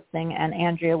she's listening. And,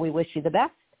 Andrea, we wish you the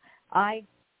best. I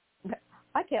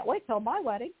can't wait till my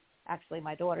wedding, actually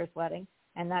my daughter's wedding,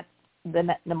 and that's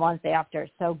the month after.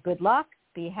 So good luck,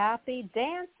 be happy,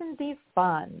 dance, and be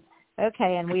fun.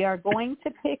 Okay, and we are going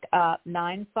to pick up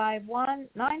 951.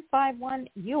 951,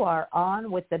 you are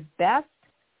on with the best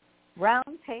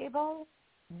round table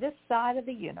this side of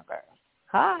the universe.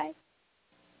 Hi.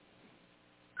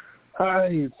 Hi,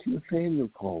 it's Nathaniel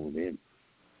calling in.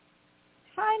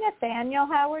 Hi, Nathaniel.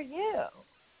 How are you?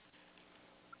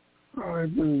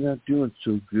 I'm really not doing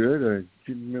so good. I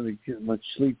didn't really get much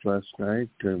sleep last night,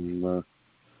 but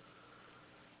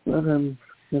I'm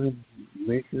kind of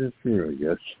making it through, I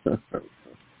guess.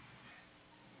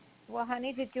 Well,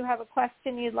 honey, did you have a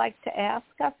question you'd like to ask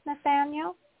us,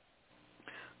 Nathaniel?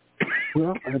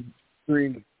 Well, I'm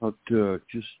wondering about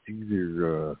just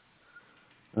either,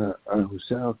 I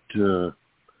was out,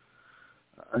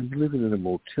 I'm living in a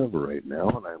motel right now,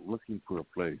 and I'm looking for a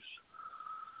place.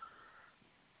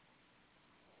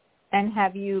 And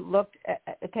have you looked?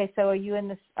 Okay, so are you in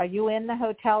the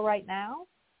hotel right now?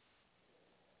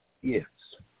 Yes.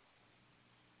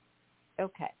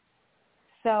 Okay.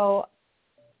 So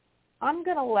I'm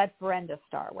going to let Brenda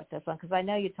start with this one because I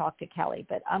know you talked to Kelly,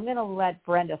 but I'm going to let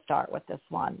Brenda start with this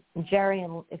one. Jerry,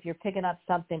 and if you're picking up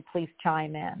something, please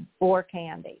chime in, or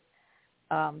Candie.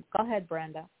 Go ahead,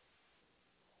 Brenda.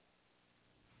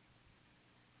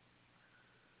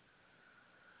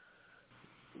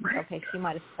 Okay, she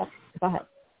might have stepped. Go ahead.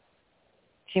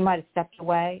 She might have stepped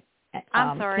away.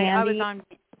 I'm sorry. Candie?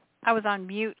 I was on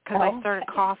mute because I started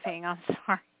coughing. I'm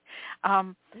sorry.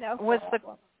 No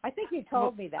problem. I think you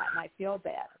told me that, and I feel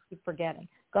bad. I keep forgetting.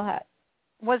 Go ahead.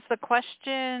 Was the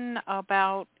question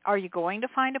about, are you going to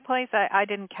find a place? I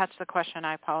didn't catch the question.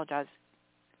 I apologize.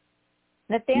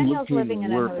 Nathaniel's living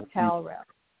in a hotel room.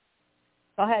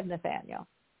 Go ahead, Nathaniel.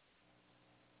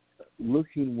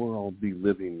 Looking where I'll be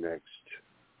living next.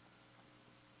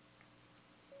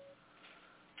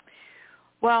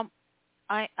 Well,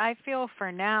 I feel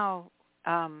for now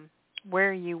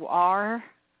where you are,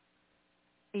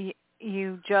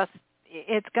 you just,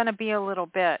 it's going to be a little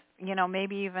bit,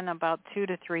 maybe even about 2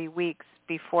 to 3 weeks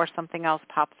before something else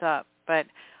pops up. But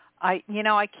I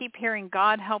keep hearing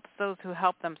God helps those who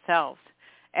help themselves.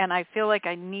 And I feel like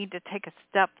I need to take a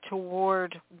step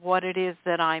toward what it is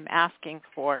that I'm asking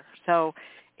for. So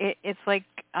it's like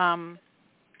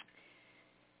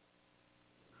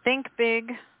think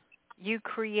big. You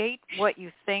create what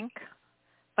you think,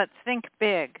 but think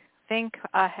big. Think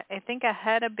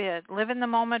ahead a bit. Live in the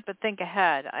moment, but think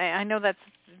ahead. I know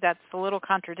that's a little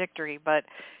contradictory, but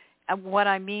what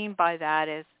I mean by that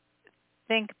is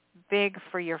think big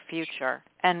for your future,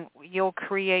 and you'll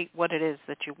create what it is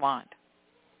that you want.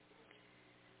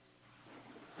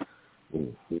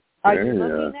 Are you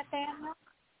looking at Nathaniel?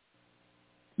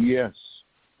 Yes.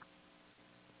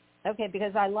 Okay,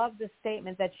 because I love the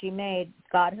statement that she made,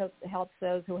 God helps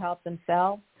those who help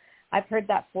themselves. I've heard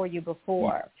that for you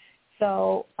before.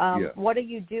 So what are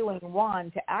you doing,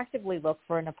 one, to actively look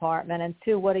for an apartment, and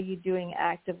two, what are you doing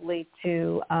actively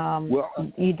to,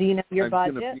 do you know your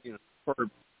budget? I'm going to be in an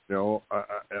apartment.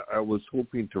 I was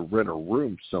hoping to rent a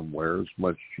room somewhere. It's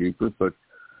much cheaper, but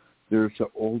there's an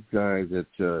old guy that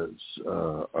an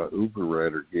Uber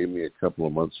rider gave me a couple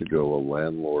of months ago, a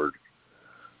landlord.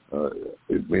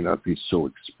 It may not be so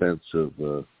expensive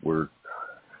where,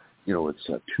 it's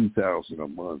 $2,000 a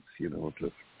month,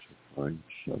 to find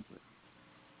something.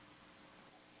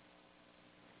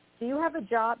 Do you have a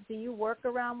job? Do you work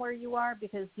around where you are?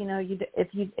 Because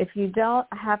if you don't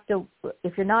have to,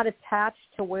 if you're not attached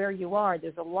to where you are,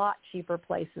 there's a lot cheaper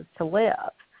places to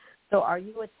live. So, are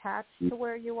you attached to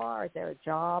where you are? Is there a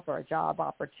job or a job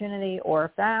opportunity or a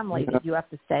family that you have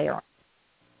to stay around?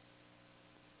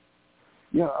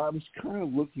 Yeah, I was kind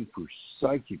of looking for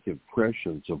psychic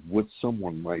impressions of what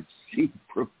someone might see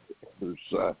from the other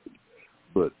side.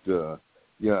 But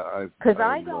because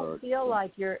I don't feel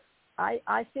like you're.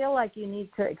 I feel like you need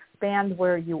to expand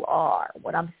where you are.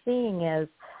 What I'm seeing is,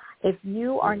 if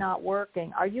you are not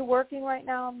working, are you working right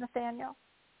now, Nathaniel?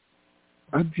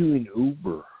 I'm doing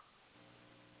Uber.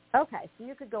 Okay, so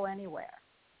you could go anywhere.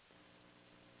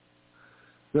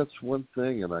 That's one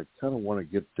thing, and I kind of want to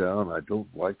get down. I don't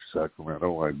like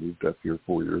Sacramento. I moved up here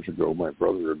 4 years ago. My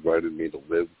brother invited me to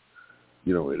live,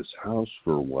 at his house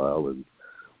for a while, and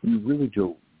we really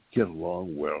don't get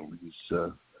along well. He's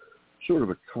sort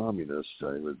of a communist,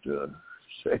 I would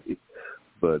say,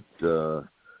 but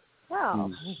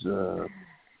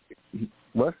he's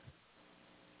what?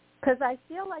 Because I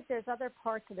feel like there's other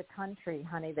parts of the country,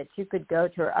 honey, that you could go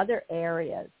to, or other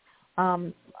areas,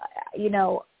 that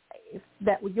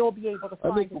you'll be able to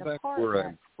find an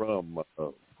apartment. Where I'm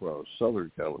from,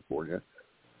 Southern California.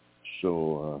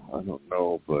 So I don't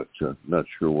know, but not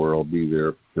sure where I'll be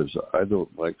there because I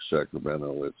don't like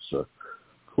Sacramento. It's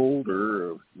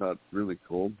colder, not really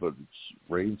cold, but it's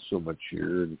rained so much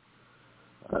here, and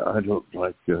I don't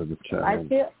like the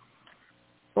town.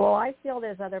 I feel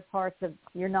there's other parts of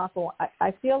you're not going.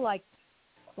 I feel like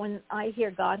when I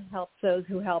hear God helps those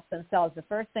who help themselves, the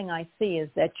first thing I see is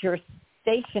that you're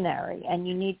stationary and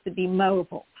you need to be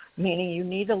mobile, meaning you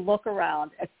need to look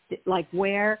around at, like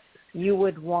where you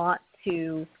would want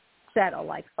to settle.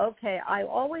 Like, okay, I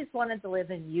always wanted to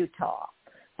live in Utah,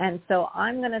 And so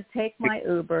I'm going to take my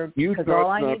Uber because Utah's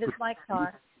all I not need is my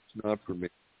car. It's not for me.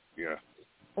 Yeah.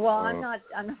 Well, I'm not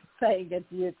saying it's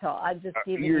Utah. I'm just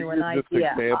giving you an idea.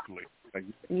 Just exampling.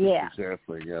 Yeah.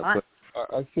 Exactly. Yeah. But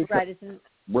I think right.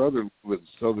 rather than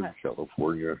Southern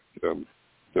California, then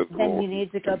you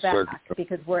need to go back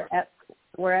because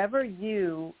wherever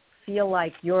you feel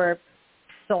like your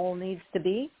soul needs to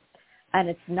be, and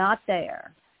it's not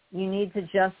there, you need to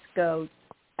just go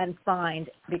and find,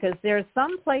 because there's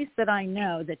some place that I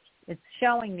know that it's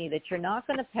showing me that you're not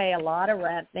going to pay a lot of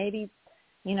rent, maybe,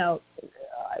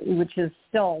 which is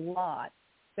still a lot,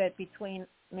 but between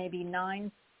maybe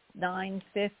 $950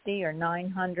 or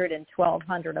 $900 and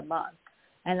 $1,200 a month.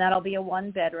 And that'll be a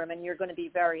one-bedroom, and you're going to be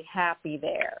very happy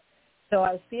there. So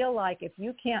I feel like if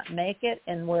you can't make it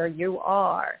in where you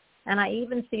are, and I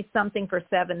even see something for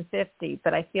 $750,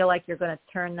 but I feel like you're going to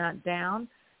turn that down.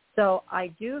 So I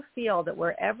do feel that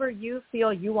wherever you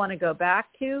feel you want to go back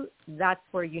to, that's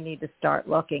where you need to start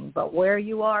looking. But where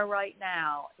you are right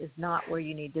now is not where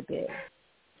you need to be.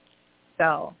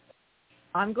 So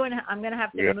I'm going to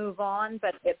have to move on.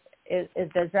 But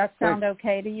does that sound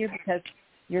okay to you? Because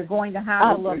you're going to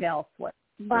have to look elsewhere.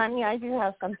 Bonnie, I do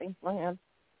have something for him.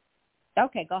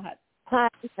 Okay, go ahead. Hi,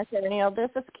 Nathaniel. This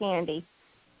is Candie.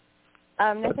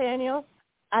 Nathaniel,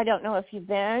 I don't know if you've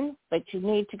been, but you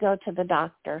need to go to the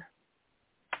doctor.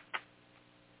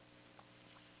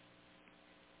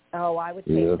 Oh, I would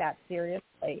take that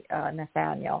seriously,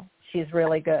 Nathaniel. She's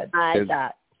really good at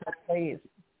that. So please.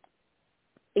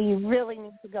 You really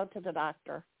need to go to the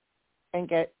doctor and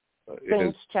get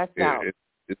things checked out.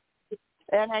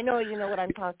 And I know you know what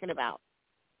I'm talking about.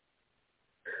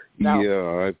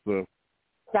 So,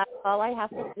 that's all I have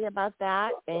to say about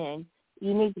that, and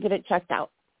you need to get it checked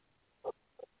out.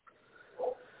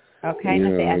 Okay,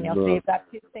 Nathaniel, so you've got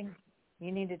two things.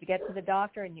 You need to get to the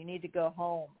doctor, and you need to go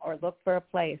home or look for a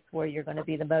place where you're going to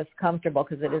be the most comfortable,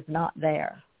 because it is not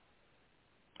there.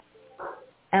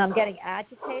 And I'm getting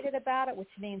agitated about it, which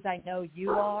means I know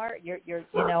you are. You're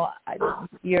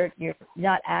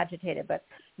not agitated, but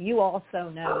you also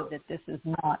know that this is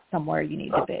not somewhere you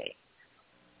need to be.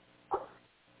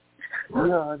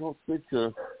 Yeah, I don't think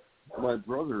my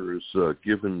brother has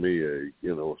given me a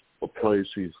place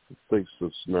he thinks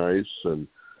that's nice, and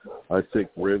I think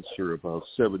rents are about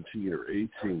 17 or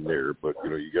 18 there, but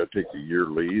you got to take a year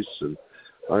lease, and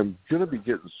I'm going to be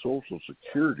getting Social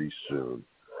Security soon,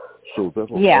 so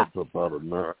that'll help about a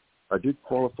notch. I did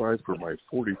qualify for my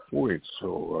 40 points,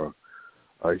 so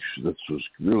that's just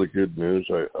really good news.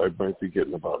 I might be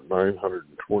getting about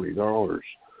 $920.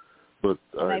 But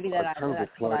maybe that's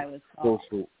what I was told.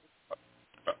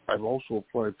 I've also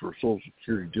applied for Social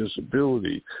Security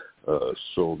disability,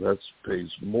 so that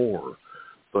pays more.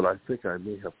 But I think I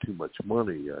may have too much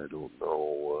money. I don't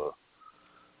know,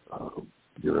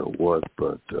 what.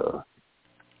 But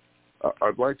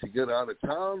I'd like to get out of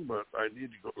town, but I need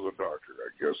to go to the doctor, I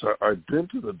guess. I've been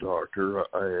to the doctor.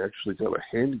 I actually got a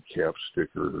handicap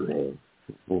sticker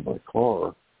for my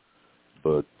car.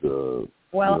 But...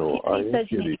 Well, she says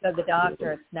you need to go to the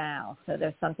doctor now, so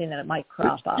there's something that it might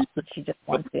crop up. She just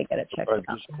wants you to get it checked out.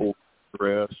 I'm just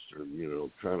stressed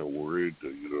and, kind of worried,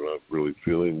 not really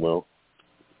feeling well.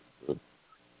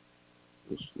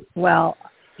 Well,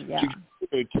 yeah.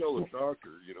 They tell the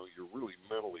doctor, you're really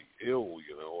mentally ill,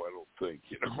 I don't think,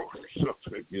 or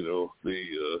something,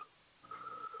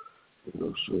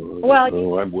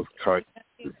 so, I'm with Kite,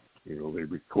 they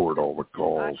record all the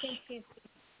calls. I think she's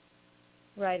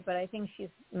right, but I think she's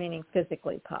meaning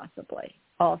physically, possibly,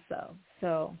 also.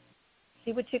 So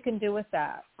see what you can do with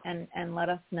that, and let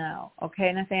us know.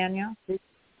 Okay, Nathaniel?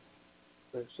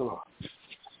 Thanks a lot.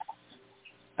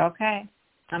 Okay.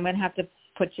 I'm going to have to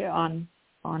put you on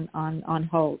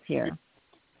hold here.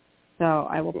 So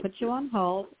I will put you on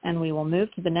hold, and we will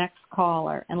move to the next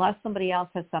caller, unless somebody else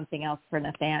has something else for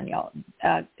Nathaniel.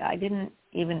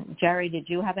 Jerry, did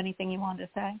you have anything you wanted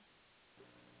to say?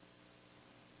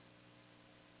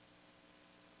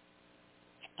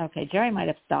 Okay, Jerry might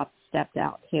have stepped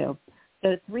out too.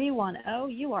 So 310,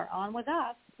 you are on with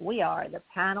us. We are the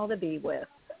panel to be with.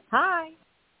 Hi.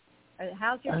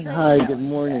 How's your training? Hi, good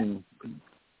morning.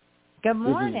 Good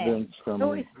morning.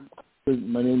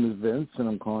 My name is Vince, and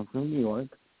I'm calling from New York.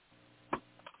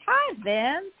 Hi,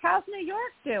 Vince. How's New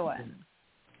York doing?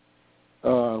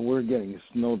 We're getting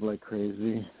snowed like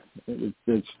crazy.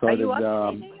 It started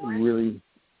really.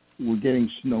 We're getting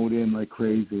snowed in like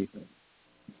crazy.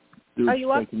 Are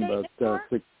you upstate New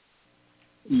York?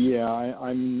 Yeah,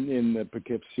 I'm in the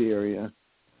Poughkeepsie area.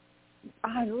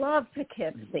 I love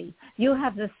Poughkeepsie. You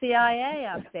have the CIA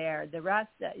up there. The rest,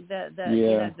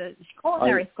 the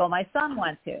culinary school my son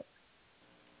went to.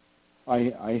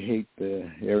 I hate the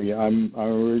area. I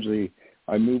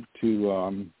moved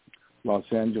to Los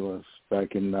Angeles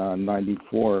back in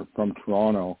 '94 from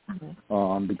Toronto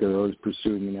because I was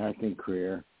pursuing an acting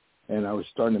career, and I was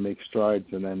starting to make strides.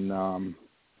 And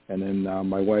then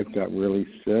my wife got really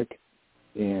sick,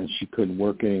 and she couldn't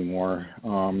work anymore.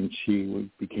 She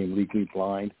became legally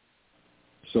blind,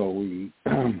 so we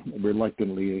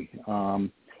reluctantly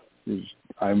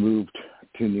I moved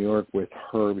to New York with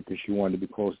her because she wanted to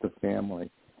be close to family.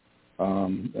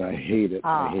 I hate it.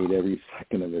 I hate every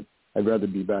second of it. I'd rather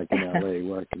be back in LA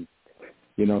where I can,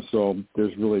 so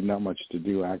there's really not much to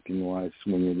do acting-wise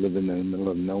when you're living in the middle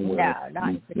of nowhere. No, not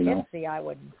in Poughkeepsie, I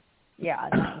wouldn't. Yeah,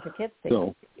 not in Poughkeepsie.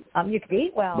 So, you could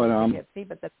eat well in Poughkeepsie,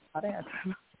 but that's not it.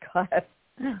 God.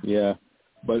 Yeah.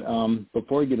 But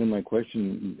before I get into my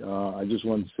question, I just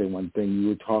wanted to say one thing. You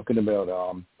were talking about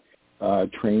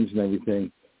trains and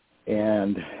everything,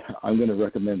 and I'm going to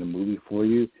recommend a movie for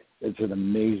you. It's an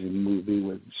amazing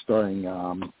movie starring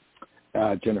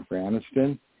Jennifer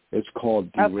Aniston. It's called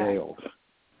Derailed. Okay.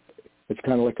 It's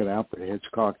kind of like an Alfred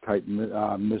Hitchcock type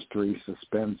mystery,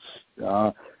 suspense,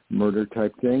 murder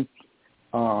type thing.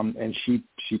 And she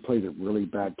plays a really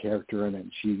bad character in it.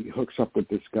 She hooks up with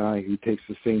this guy who takes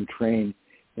the same train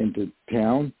into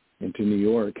town, into New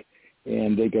York,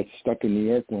 and they get stuck in New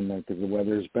York one night because the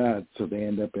weather is bad, so they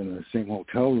end up in the same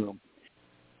hotel room.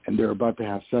 And they're about to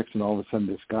have sex, and all of a sudden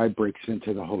this guy breaks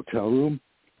into the hotel room,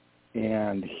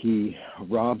 and he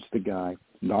robs the guy,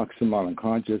 knocks him out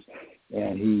unconscious,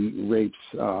 and he rapes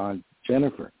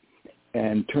Jennifer.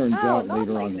 And turns out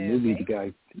later on in the movie,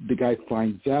 the guy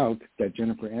finds out that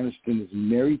Jennifer Aniston is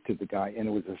married to the guy, and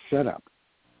it was a setup.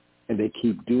 And they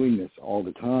keep doing this all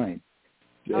the time.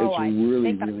 It's a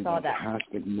really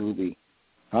fantastic movie.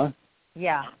 Huh?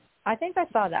 Yeah. I think I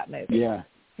saw that movie. Yeah.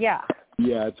 Yeah.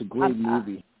 Yeah, it's a great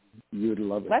movie. You'd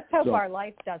love it. Let's hope our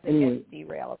life doesn't get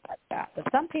derailed like that. But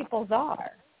some people's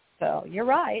are. So you're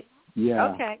right. Yeah.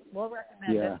 Okay. We'll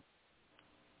recommend it.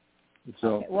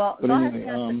 So, okay. Well, go ahead and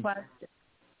ask the question.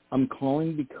 I'm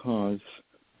calling because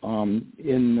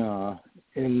in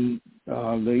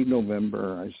late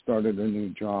November I started a new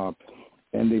job,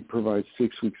 and they provide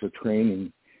 6 weeks of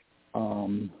training.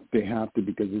 They have to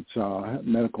because it's a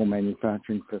medical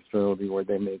manufacturing facility where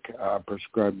they make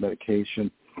prescribed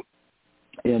medication.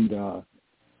 And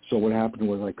so what happened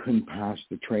was I couldn't pass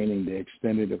the training. They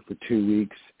extended it for 2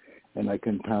 weeks, and I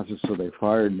couldn't pass it, so they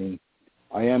fired me.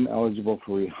 I am eligible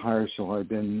for rehire, so I've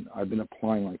been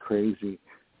applying like crazy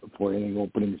for any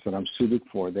openings that I'm suited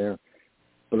for there.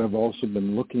 But I've also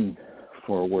been looking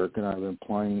for work, and I've been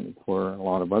applying for a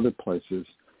lot of other places,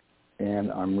 and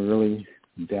I'm really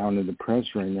down and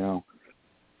depressed right now,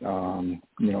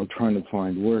 trying to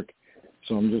find work.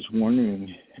 So I'm just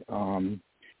wondering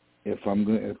if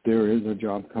there is a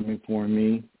job coming for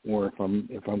me, or if I'm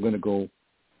going to go.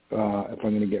 If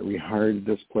I'm going to get rehired at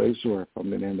this place, or if I'm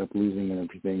going to end up losing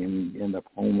everything and end up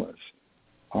homeless.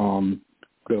 Other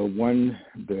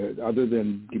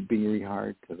than being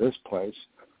rehired to this place,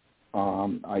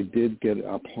 I did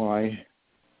apply.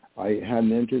 I had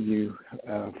an interview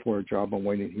for a job I'm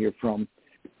waiting to hear from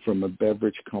a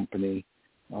beverage company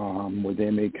where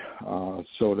they make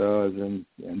sodas and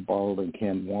bottled and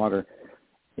canned water.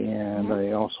 And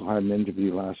I also had an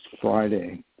interview last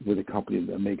Friday with a company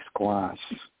that makes glass.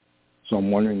 So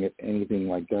I'm wondering if anything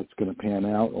like that's going to pan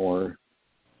out, or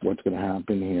what's going to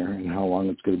happen here, and how long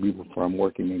it's going to be before I'm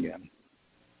working again.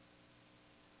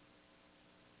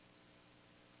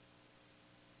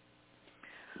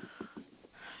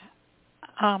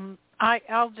 I'll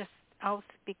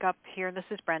speak up here. This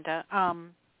is Brenda.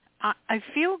 I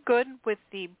feel good with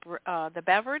the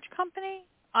beverage company.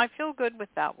 I feel good with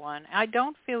that one. I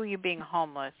don't feel you being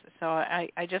homeless, so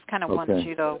I just kind of want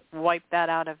you to wipe that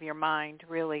out of your mind,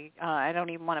 really. I don't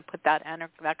even want to put that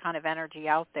kind of energy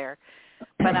out there.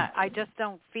 But I just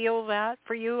don't feel that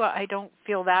for you. I don't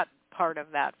feel that part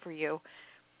of that for you.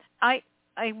 I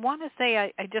want to say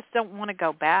I just don't want to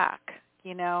go back,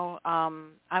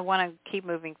 I want to keep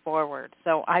moving forward.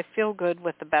 So I feel good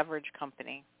with the beverage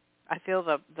company. I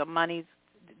feel the money's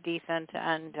decent,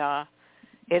 and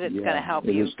it's going to help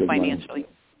you financially. Money.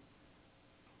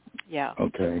 Yeah.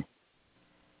 Okay.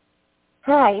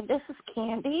 Hi, this is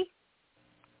Candie.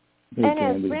 Hey, and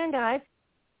Candie. As Brenda,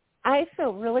 I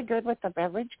feel really good with the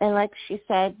beverage, and like she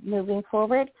said, moving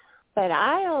forward. But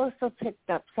I also picked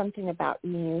up something about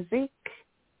music.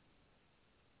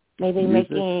 Maybe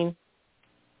making,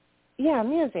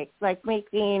 music, like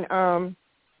making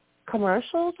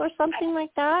commercials or something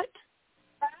like that.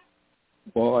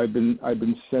 Well, I've been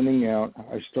sending out.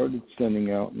 I started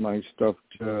sending out my stuff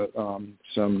to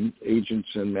some agents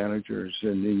and managers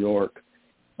in New York,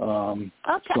 Okay.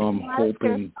 So I'm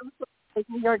hoping.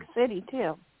 New York City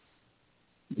too.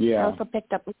 Yeah. I also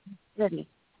picked up New York City,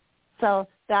 so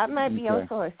that might be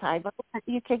also a side that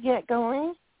you could get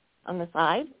going on the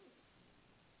side.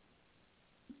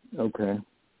 Okay.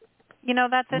 You know,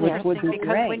 that's interesting because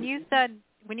great. when you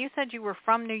said you were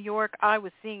from New York, I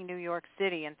was seeing New York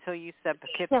City until you said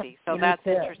Poughkeepsie. So that's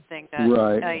interesting that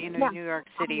New York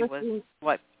City was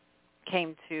what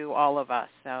came to all of us.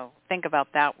 So think about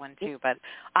that one too. But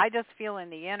I just feel in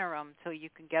the interim, till you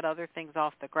can get other things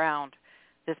off the ground,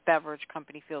 this beverage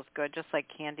company feels good, just like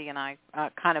Candie and I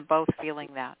kind of both feeling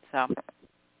that. So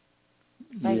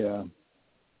yeah.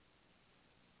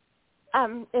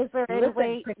 Is there any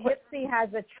way? Poughkeepsie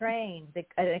has a train,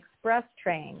 an express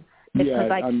train,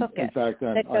 because I took it. In fact,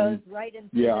 that goes right into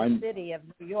the city of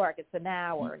New York. It's an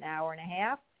hour and a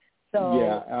half.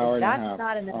 So that's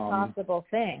not an impossible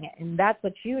thing, and that's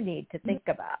what you need to think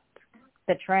about,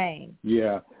 the train.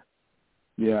 Yeah.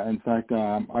 In fact,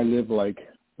 I live like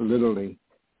literally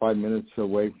 5 minutes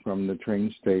away from the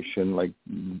train station. Like,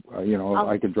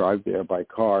 I could drive there by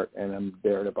car, and I'm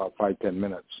there in about 5-10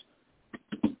 minutes.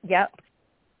 Yep.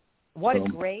 What a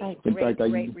great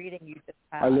reading you just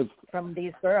had from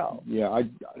these girls. Yeah,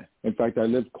 in fact, I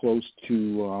live close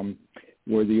to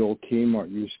where the old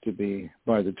Kmart used to be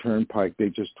by the turnpike. They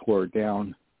just tore it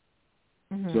down.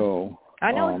 Mm-hmm. So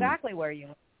I know exactly where you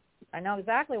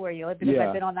live. Because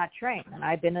I've been on that train and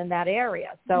I've been in that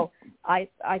area. So I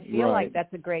feel like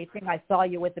that's a great thing. I saw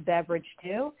you with the beverage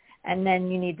too, and then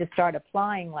you need to start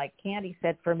applying, like Candie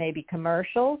said, for maybe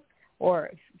commercials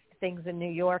or things in New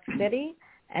York City,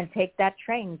 and take that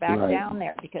train back down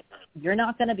there, because you're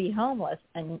not going to be homeless.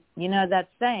 And you know that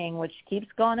saying, which keeps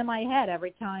going in my head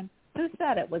every time. Who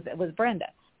said it? It was Brenda.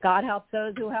 God helps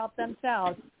those who help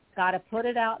themselves. Got to put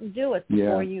it out and do it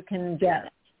before you can get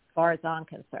it, as far as I'm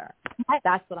concerned.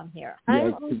 That's what I'm hearing.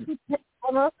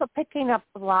 I'm also picking up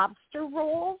lobster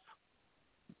rolls.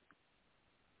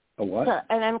 A what?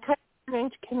 And I'm trying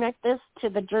to connect this to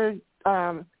the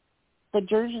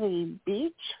Jersey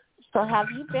Beach. So have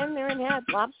you been there and had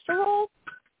lobster rolls?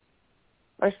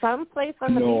 Or someplace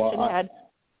on the beach and had...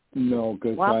 No,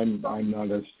 because I'm not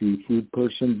a seafood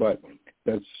person, but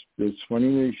it's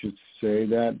funny that you should say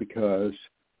that, because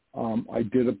I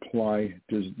did apply.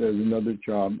 There's another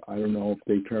job. I don't know if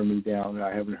they turned me down.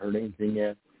 I haven't heard anything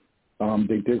yet.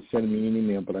 They did send me an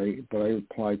email, but I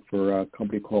applied for a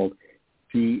company called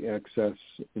CXS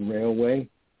Railway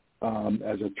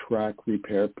as a track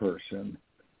repair person.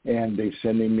 And they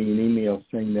sending me an email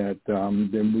saying that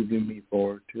they're moving me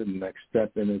forward to the next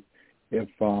step. And if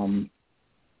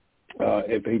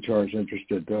HR is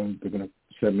interested, they're going to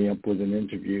set me up with an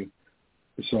interview.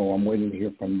 So I'm waiting to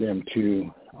hear from them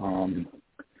too.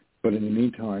 But in the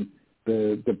meantime,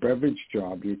 the beverage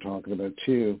job you're talking about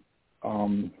too,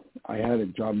 I had a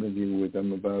job interview with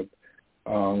them about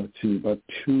 2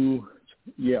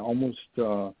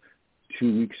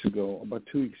 weeks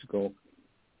ago.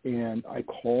 And I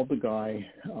called the guy,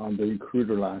 the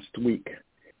recruiter, last week,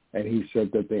 and he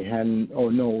said that they hadn't. Oh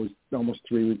no, it was almost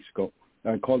 3 weeks ago.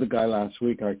 I called the guy last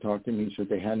week. I talked to him. He said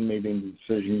they hadn't made any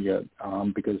decision yet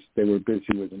because they were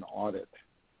busy with an audit.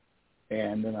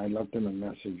 And then I left him a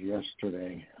message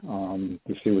yesterday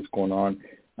to see what's going on.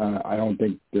 I don't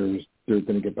think they're going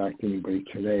to get back to anybody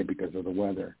today because of the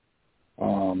weather.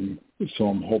 So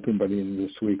I'm hoping by the end of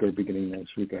this week or beginning of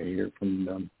next week I hear from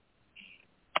them.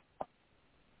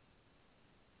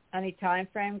 Any time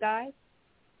frame, guys?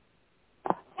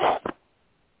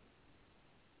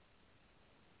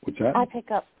 What's that? I pick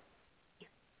up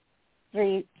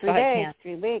three days,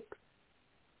 3 weeks.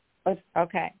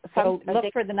 Okay. So look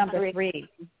for the number 3.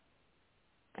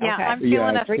 Yeah, okay. I'm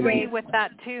feeling a 3 with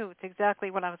that too. It's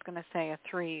exactly what I was going to say, a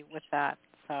 3 with that.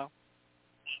 So.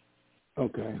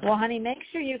 Okay. Well, honey, make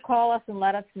sure you call us and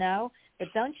let us know, but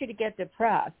don't you to get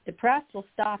depressed. Depressed will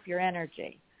stop your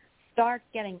energy. Start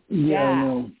getting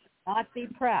jazzed, not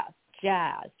depressed,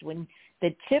 jazzed. When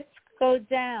the chips go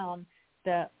down,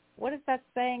 what is that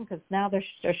saying? Because now they're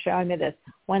showing me this.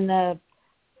 When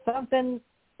something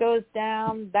goes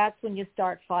down, that's when you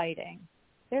start fighting.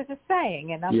 There's a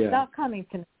saying, and it's not coming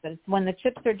to me, but it's when the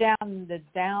chips are down, the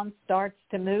down starts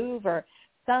to move or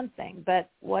something. But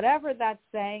whatever that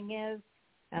saying is,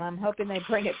 and I'm hoping they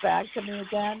bring it back to me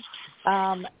again,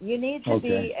 you need to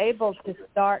be able to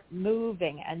start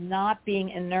moving and not being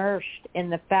inertia in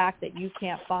the fact that you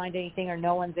can't find anything or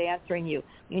no one's answering you.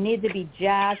 You need to be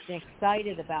jazzed and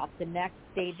excited about the next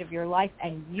stage of your life,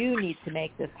 and you need to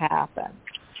make this happen.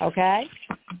 Okay?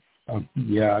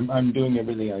 I'm doing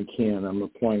everything I can. I'm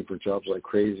applying for jobs like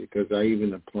crazy because I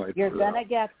even applied You're going to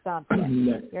get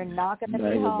something. You're not going to be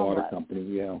homeless. Water company,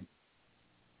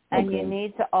 And Okay. you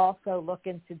need to also look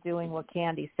into doing what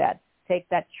Candie said. Take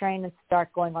that train and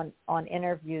start going on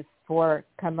interviews for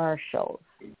commercials.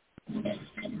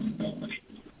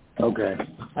 Okay.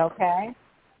 Okay?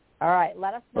 All right.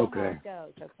 Let us know how Okay. it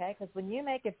goes, okay? Because when you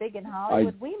make it big in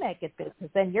Hollywood, we make it big.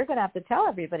 Because then you're going to have to tell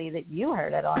everybody that you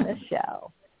heard it on this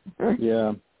show.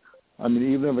 Yeah. I mean,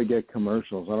 even if I get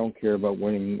commercials, I don't care about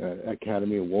winning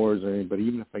Academy Awards or anything, but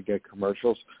even if I get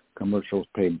commercials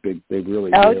pay big. They really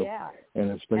do. Oh, yeah.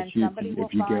 And especially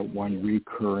if you get one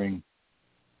recurring.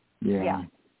 Yeah.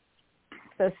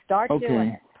 So start doing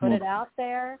it. Put Well, it out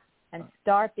there and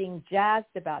start being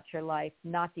jazzed about your life,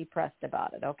 not depressed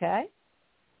about it, okay?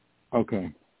 Okay.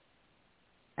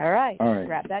 All right. All right.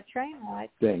 Grab that train ride.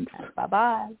 Thanks.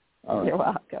 Bye-bye. All right. You're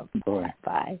welcome. Bye.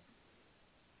 Bye.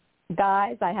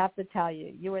 Guys, I have to tell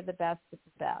you, you are the best of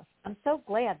the best. I'm so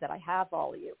glad that I have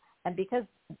all of you. And because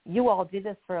you all do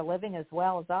this for a living as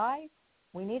well as I,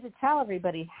 we need to tell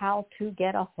everybody how to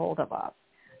get a hold of us.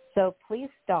 So please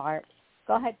start.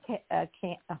 Go ahead,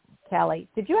 Kelly.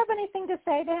 Did you have anything to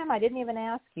say to him? I didn't even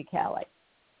ask you, Kelly.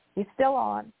 He's still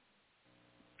on.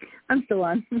 I'm still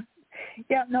on.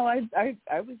 Yeah, no, I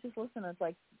was just listening. It's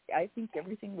like I think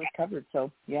everything was covered.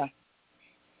 So yeah.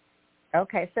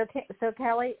 Okay, so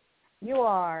Kelly, you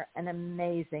are an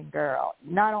amazing girl.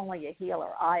 Not only a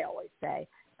healer, I always say,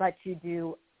 but you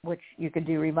do, which you can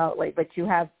do remotely, but you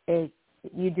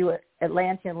do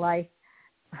Atlantean life.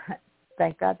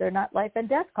 Thank God they're not life and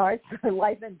death cards,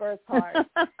 life and birth cards,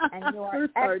 and you are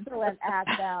excellent at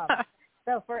them.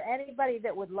 So for anybody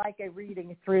that would like a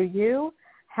reading through you,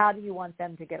 how do you want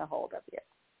them to get a hold of you?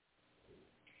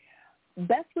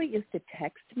 Best way is to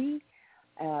text me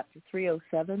at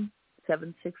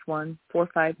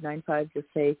 307-761-4595. Just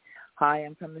say, hi,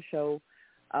 I'm from the show.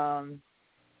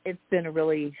 It's been a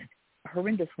really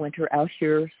horrendous winter out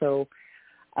here, so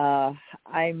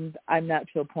I'm not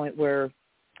to a point where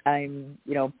I'm,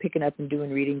 picking up and doing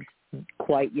readings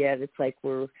quite yet. It's like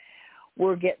we're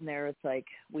getting there. It's like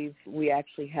we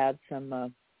actually had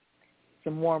some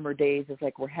warmer days. It's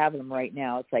like we're having them right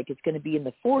now. It's like it's going to be in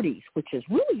the 40s, which is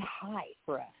really high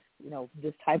for us,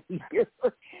 this time of year.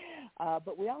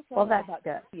 But we also have about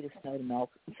 2 feet of snow to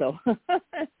melt. So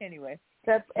anyway,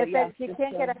 if you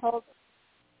can't get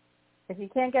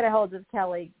a hold of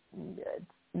Kelly,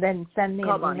 then send me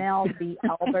an email,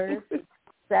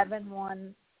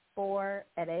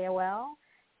 Albers714@AOL,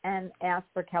 and ask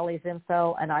for Kelly's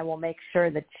info, and I will make sure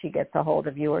that she gets a hold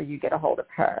of you or you get a hold of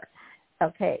her.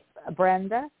 Okay,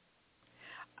 Brenda?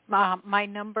 My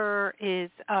number is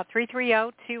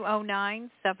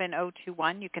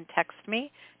 330-209-7021. You can text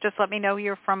me. Just let me know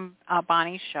you're from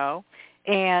Bonnie's show.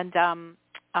 And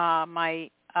my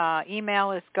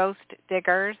email is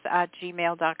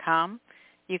ghostdiggers@gmail.com.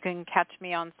 You can catch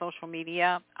me on social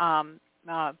media,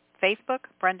 Facebook,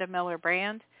 Brenda Miller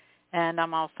Brand, and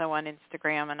I'm also on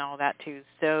Instagram and all that too.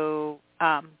 So,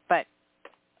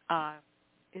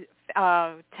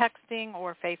 texting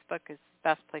or Facebook is the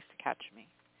best place to catch me,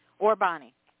 or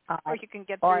Bonnie, or you can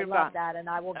get through I love Bonnie. that, and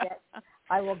I will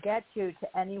get you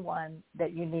to anyone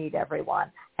that you need, everyone.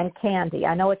 And Candie,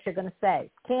 I know what you're going to say.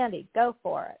 Candie, go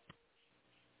for it.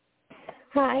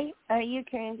 Hi, you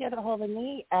can get a hold of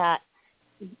me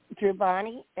through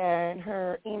Bonnie, and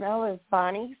her email is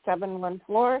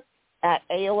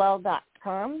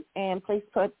bonnie714@AOL.com, and please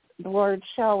put the word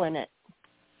show in it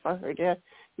for her to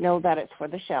know that it's for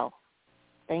the show.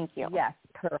 Thank you. Yes,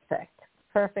 perfect.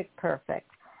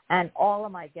 And all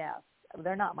of my guests,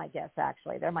 they're not my guests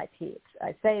actually, they're my peeps.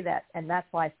 I say that, and that's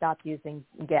why I stopped using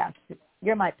guests.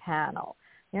 You're my panel.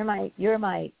 You're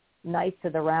my knights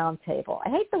of the round table.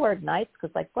 I hate the word knights because,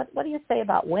 like, what do you say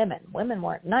about women? Women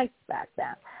weren't knights back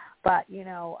then. But, you're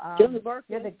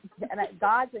the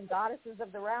gods and goddesses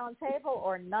of the round table,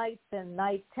 or knights and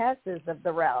knightesses of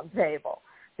the round table,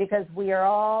 because we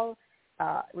all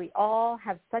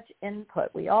have such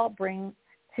input. We all bring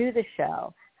to the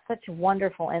show such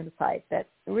wonderful insight that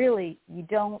really you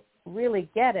don't really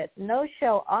get it. No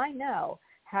show I know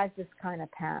has this kind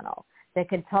of panel that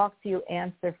can talk to you,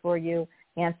 answer for you,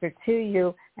 answer to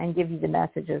you, and give you the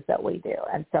messages that we do.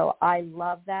 And so I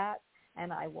love that,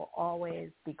 and I will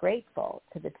always be grateful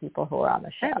to the people who are on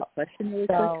the show. I have a question really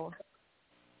quick.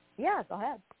 Yeah, go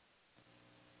ahead.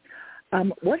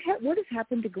 What has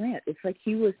happened to Grant? It's like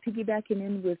he was piggybacking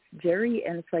in with Jerry,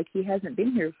 and it's like he hasn't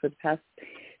been here for the past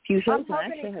few shows.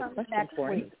 I'm hoping he comes next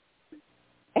week.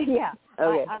 Yeah,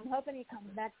 okay. I'm hoping he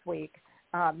comes next week.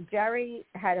 Jerry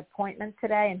had appointments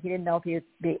today, and he didn't know if he would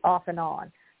be off and on.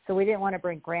 So we didn't want to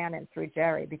bring Grant in through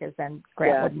Jerry, because then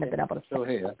Grant wouldn't have been able to. Still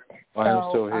here. I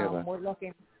am still here. We're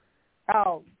looking.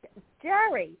 Oh,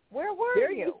 Jerry, where were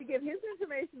Jerry you? used to give his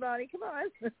information, Bonnie. Come on.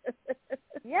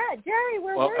 Yeah, Jerry,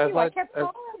 where were you? I kept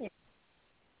calling you.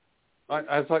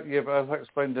 As I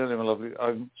explained earlier, my lovely,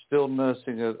 I'm still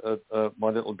nursing my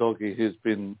little doggy who's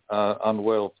been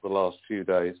unwell for the last few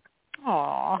days.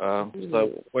 Aww.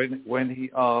 So when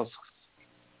he asks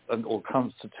or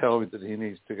comes to tell me that he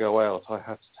needs to go out, I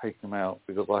have to take him out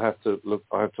because I have to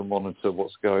monitor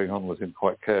what's going on with him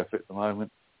quite carefully at the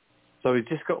moment. So he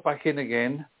just got back in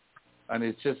again, and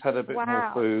he's just had a bit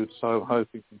more food. So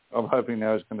I'm hoping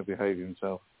now he's going to behave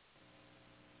himself.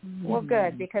 Well,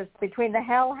 good, because between the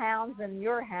hellhounds and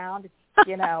your hound,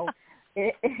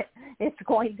 it's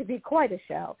going to be quite a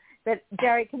show. But,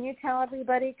 Jerry, can you tell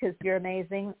everybody, because you're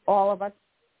amazing, all of us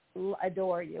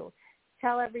adore you,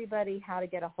 tell everybody how to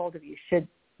get a hold of you should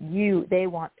they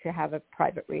want to have a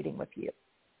private reading with you.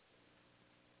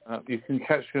 You can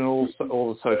catch me on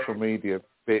all the social media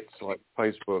bits like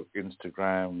Facebook,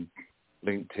 Instagram,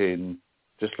 LinkedIn.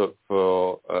 Just look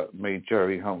for me,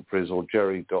 Jerry Humphreys, or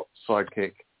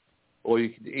jerry.psychic. Or you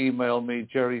can email me,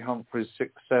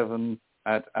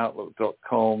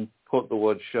 jerryhumphreys67@outlook.com. Put the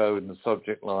word show in the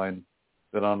subject line,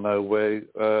 then I'll know where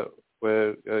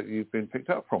you've been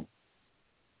picked up from.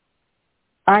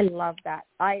 I love that.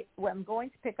 I'm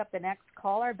going to pick up the next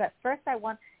caller, but first I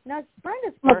want, it's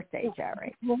Brenda's birthday,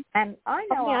 Jerry. And I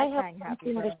know I sang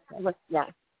happy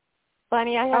birthday.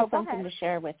 Bonnie, I have something to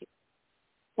share with you.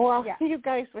 Well, you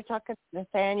guys were talking to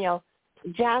Nathaniel.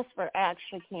 Jasper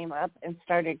actually came up and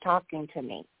started talking to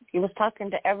me. He was talking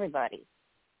to everybody.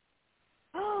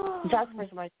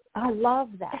 Jasper's my... I love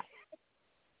that.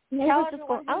 Tell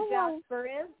everyone who Jasper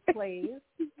is, please.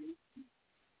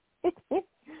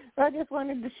 I just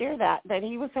wanted to share that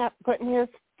he was putting his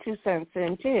 2 cents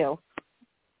in, too.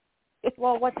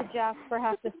 Well, what did Jasper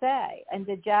have to say? And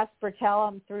did Jasper tell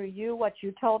him through you what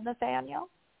you told Nathaniel?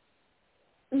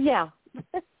 Yeah.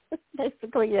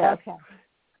 Basically, yeah. Okay.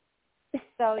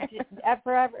 So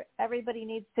everybody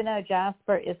needs to know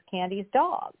Jasper is Candie's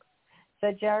dog.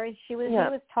 So, Jerry, he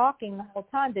was talking the whole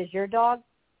time. Does your dog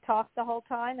talk the whole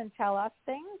time and tell us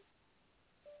things?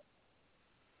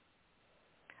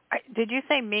 Did you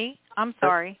say me? I'm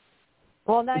sorry.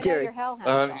 Well, no, you're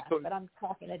hellhound, but I'm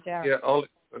talking to Jerry. Yeah,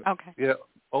 okay. Yeah,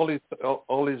 Ollie's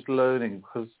learning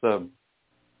because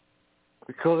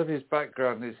of his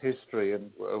background, his history,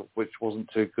 and which wasn't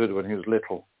too good when he was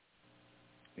little.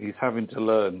 He's having to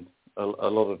learn a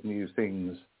lot of new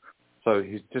things. So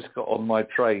he's just got on my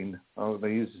train. I'm going to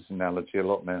use this analogy a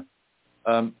lot now.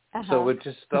 So we're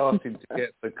just starting to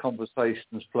get the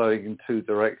conversations flowing in 2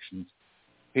 directions.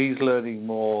 He's learning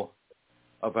more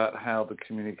about how the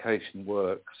communication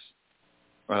works.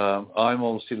 I'm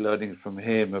obviously learning from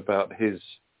him about his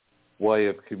way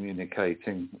of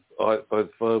communicating,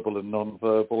 both verbal and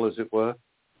non-verbal, as it were.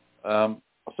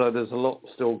 So there's a lot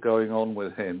still going on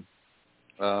with him.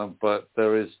 But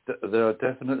there are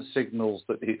definite signals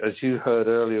that as you heard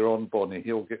earlier on, Bonnie,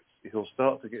 he'll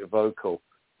start to get vocal.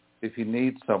 If he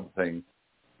needs something,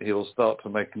 he'll start to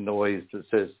make a noise that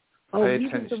says, "Pay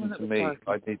attention to me.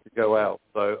 I need to go out."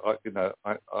 So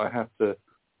I have to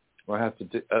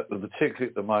do, particularly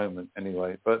at the moment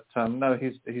anyway. But no,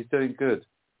 he's doing good.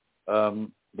 The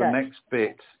next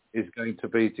bit is going to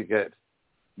be to get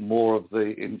more of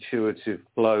the intuitive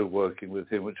flow working with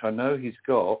him, which I know he's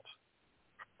got.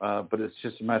 But it's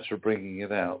just a matter of bringing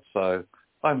it out. So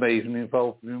I may even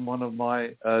involve him in one of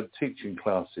my teaching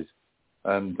classes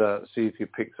and see if he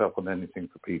picks up on anything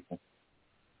for people.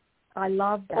 I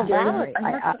love that.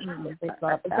 I absolutely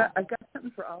love that. I've got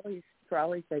something for Ollie's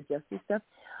digestive stuff.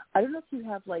 I don't know if you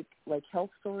have like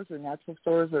health stores or natural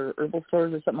stores or herbal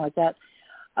stores or something like that.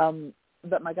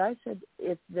 But my guy said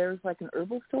if there's like an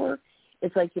herbal store,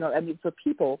 it's like, for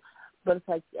people. But it's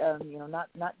like, not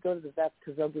go to the vets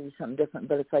because they'll give you something different.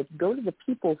 But it's like go to the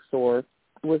people store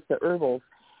with the herbals,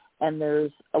 and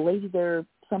there's a lady there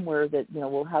somewhere that,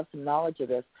 will have some knowledge of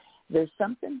this. There's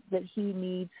something that he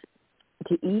needs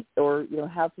to eat or,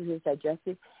 have for his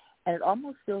digestive, and it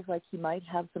almost feels like he might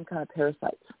have some kind of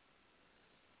parasites.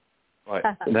 Right.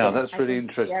 Now, that's really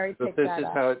interesting. But this is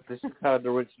how it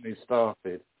originally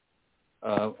started.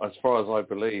 As far as I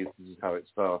believe, this is how it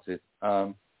started.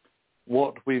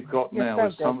 What we've got now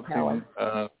is something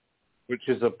which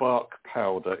is a bark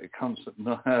powder. It comes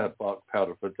bark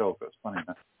powder for a dog. That's funny.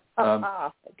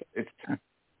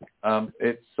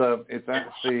 It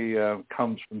actually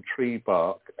comes from tree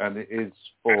bark, and it is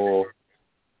for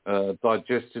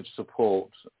digestive support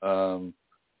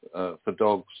for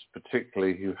dogs,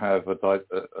 particularly who have a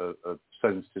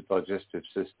sensitive digestive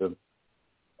system.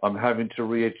 I'm having to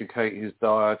re-educate his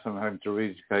diet. I'm having to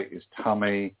re-educate his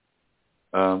tummy.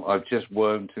 I've just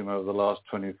wormed him over the last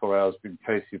 24 hours in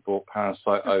case he brought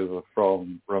parasite over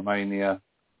from Romania.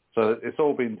 So it's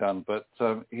all been done, but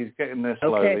he's getting there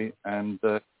slowly, and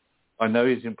I know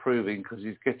he's improving because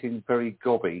he's getting very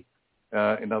gobby.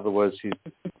 In other words, he's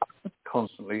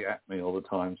constantly at me all the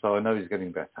time, so I know he's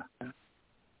getting better.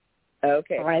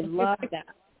 Okay. Oh, I love that.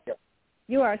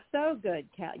 You are so good,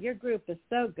 Cal. Your group is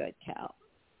so good, Cal.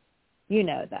 You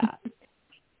know that.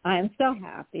 I am so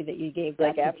happy that you gave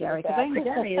that to Jerry, because I know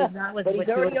Jerry is not what you would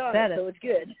have said. So it's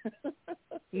good.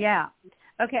 Yeah.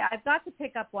 Okay, I've got to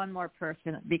pick up one more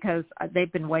person because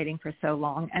they've been waiting for so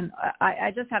long. And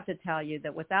I just have to tell you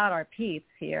that without our peeps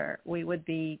here, we would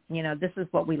be, this is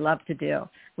what we love to do.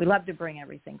 We love to bring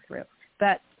everything through.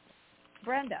 But,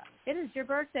 Brenda, it is your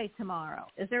birthday tomorrow.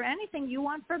 Is there anything you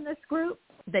want from this group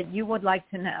that you would like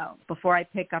to know before I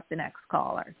pick up the next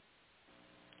caller?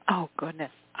 Oh,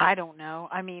 goodness. I don't know.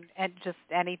 I mean, just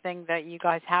anything that you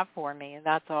guys have for me, and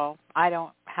that's all. I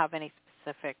don't have any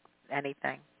specific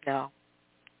anything, no.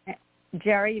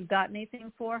 Jerry, you've got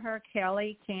anything for her?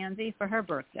 Kelly, Candie, for her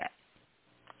birthday?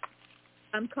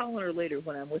 I'm calling her later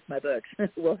when I'm with my books.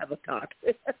 We'll have a talk.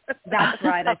 That's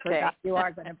right. I forgot. You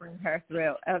are going to bring her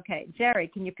through. Okay. Jerry,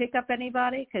 can you pick up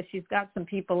anybody? Because she's got some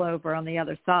people over on the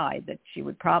other side that she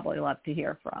would probably love to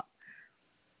hear from.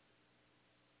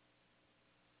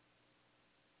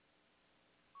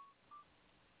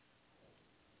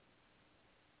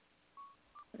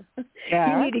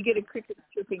 Yeah. You need to get a cricket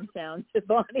chirping sound,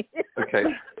 Bonnie. Okay.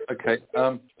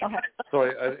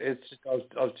 Sorry, I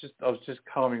was just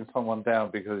calming someone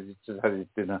down because he just had his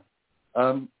dinner.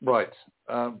 Right,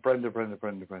 Brenda.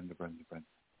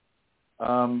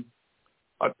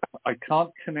 I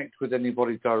can't connect with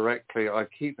anybody directly. I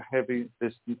keep having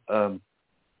this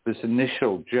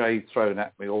initial J thrown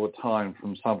at me all the time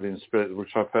from somebody in spirit,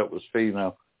 which I felt was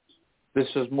female. This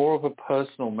is more of a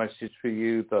personal message for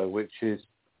you, though, which is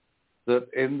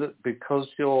that because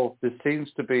there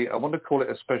seems to be, I want to call it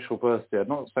a special birthday. I'm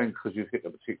not saying because you've hit a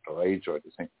particular age or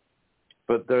anything,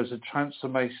 but there's a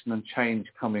transformation and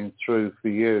change coming through for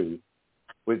you,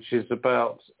 which is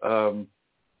about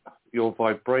your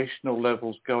vibrational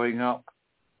levels going up,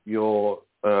 your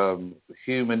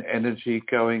human energy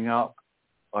going up.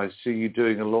 I see you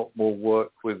doing a lot more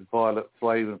work with violet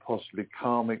flame and possibly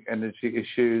karmic energy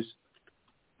issues.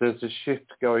 There's a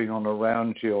shift going on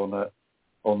around you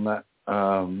on that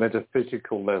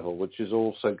metaphysical level, which is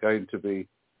also going to be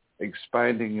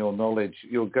expanding your knowledge.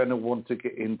 You're going to want to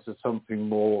get into something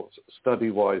more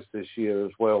study-wise this year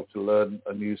as well to learn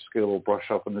a new skill or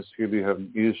brush up on a skill you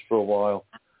haven't used for a while.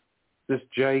 This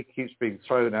J keeps being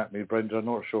thrown at me, Brenda. I'm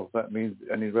not sure if that means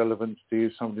any relevance to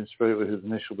you. Somebody in spirit with whose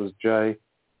initial was J,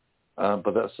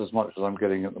 but that's as much as I'm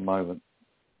getting at the moment.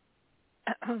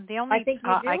 The only I think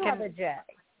you do have a J.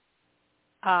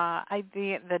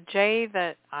 The J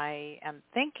that I am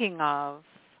thinking of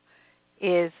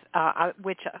is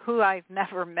who I've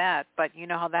never met, but you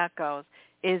know how that goes,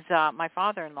 is my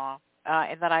father-in-law,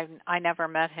 and that I never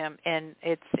met him. And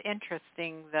it's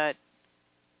interesting that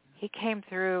he came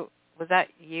through. Was that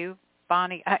you,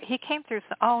 Bonnie? He came through.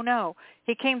 Oh no,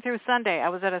 he came through Sunday. I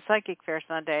was at a psychic fair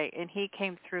Sunday, and he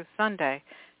came through Sunday.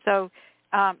 So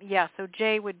so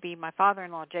J would be my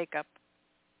father-in-law, Jacob.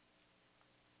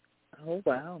 Oh,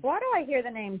 wow. Why do I hear the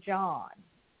name John?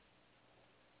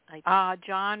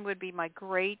 John would be my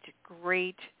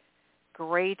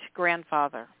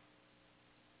great-great-great-grandfather.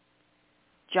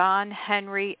 John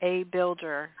Henry A.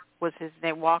 Builder was his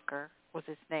name. Walker was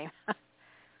his name.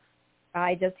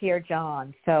 I just hear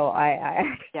John, so I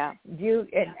you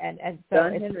and so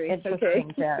John it's Henry.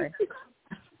 interesting, Okay. Jerry.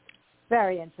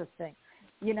 Very interesting.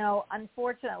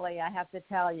 Unfortunately, I have to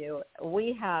tell you,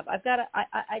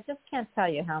 I just can't tell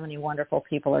you how many wonderful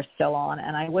people are still on,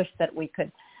 and I wish that we could.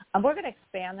 We're going to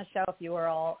expand the show if you were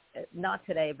all, not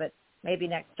today, but maybe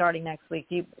starting next week.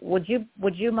 Would you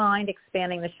mind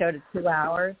expanding the show to 2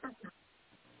 hours?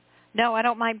 No, I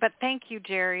don't mind, but thank you,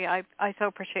 Jerry. I so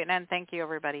appreciate it, and thank you,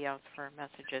 everybody else, for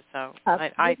messages. So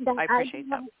I appreciate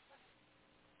that.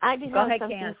 I do Go have ahead,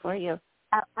 something Candie. for you.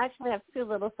 I actually have two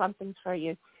little somethings for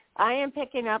you. I am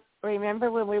picking up,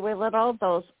 remember when we were little,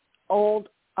 those old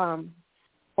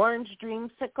orange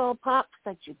dreamsicle pops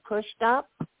that you pushed up?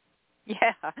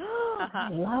 Yeah. I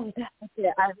love that.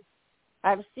 Yeah,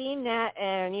 I've seen that,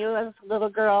 and you as a little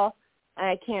girl,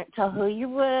 I can't tell who you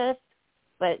with,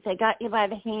 but they got you by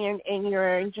the hand, and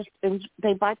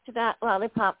they bought you that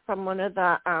lollipop from one of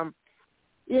the,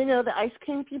 the ice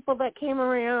cream people that came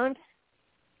around.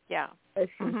 Yeah.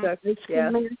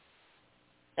 Yeah.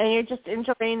 And you're just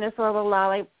enjoying this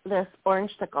this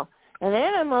orange sickle. And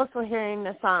then I'm also hearing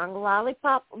the song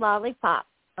Lollipop, Lollipop.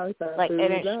 like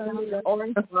an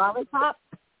orange lollipop.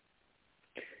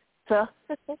 So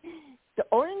the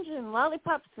orange and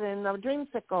lollipops and the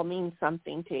dreamsicle means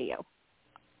something to you.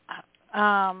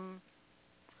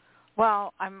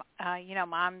 Well, I'm,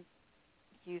 Mom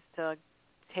used to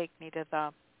take me to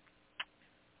the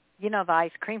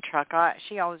ice cream truck.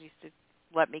 She always used to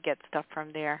let me get stuff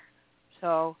from there.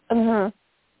 So, and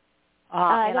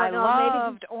I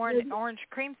loved orange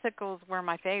creamsicles were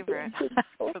my favorite.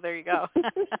 So there you go.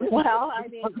 Well, I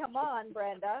mean, come on,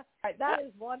 Brenda. That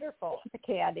is wonderful,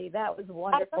 Candie. That was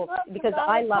wonderful because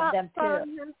I love them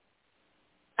too.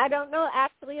 I don't know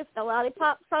actually if the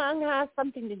lollipop song has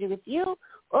something to do with you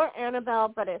or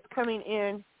Annabelle, but it's coming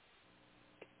in.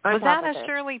 Was that a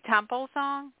Shirley Temple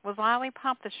song? Was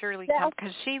Lollipop the Shirley Temple?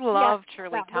 Because she loved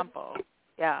Shirley Temple.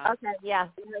 Yeah. Okay, yeah.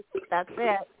 That's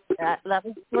it. Love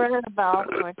is for Annabelle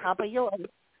on top of yours.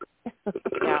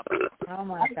 Yeah. Oh,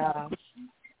 my gosh.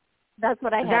 That's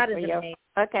what I had for you. Amazing.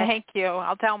 Okay. Thank you.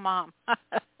 I'll tell Mom.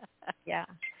 Yeah.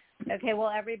 Okay, well,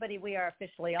 everybody, we are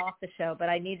officially off the show, but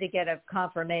I need to get a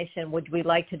confirmation. Would we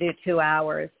like to do 2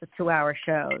 hours, 2-hour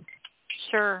shows?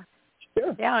 Sure.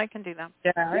 Yeah, I can do that.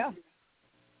 Yeah.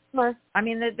 I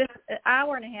mean, this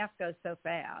hour and a half goes so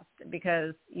fast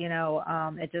because,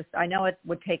 it just, I know it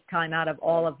would take time out of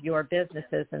all of your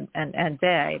businesses and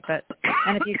day,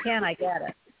 and if you can, I get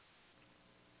it.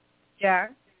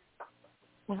 Jared?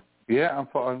 Yeah, I'm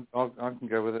fine. I can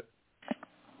go with it.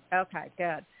 Okay,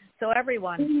 good. So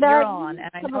everyone, you're on,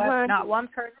 and I know not one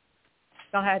person.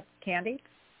 Go ahead, Candie.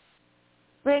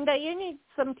 Brenda, you need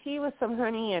some tea with some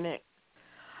honey in it.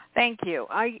 Thank you.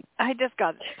 I just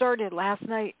got started last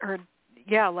night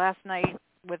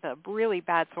with a really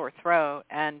bad sore throat,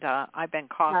 and I've been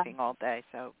coughing all day.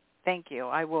 So thank you.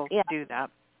 I will do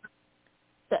that.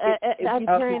 I'm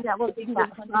hearing that will be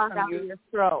that fog out of your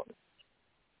throat.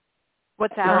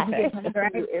 What's that?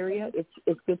 Your area,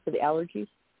 it's good for the allergies.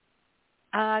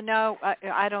 No,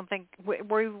 I don't think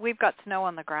we've got snow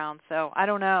on the ground, so I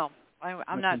don't know.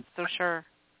 I'm not so sure.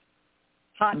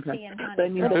 Hot tea and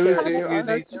honey. You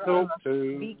need to talk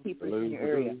to beekeepers in your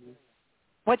area.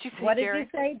 What did you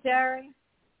say, Jerry?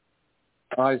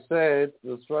 I said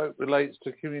the throat relates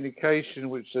to communication,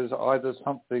 which says either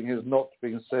something is not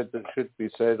being said that should be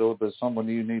said, or there's someone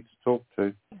you need to talk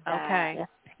to. Okay.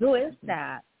 Who is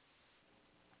that?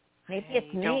 Maybe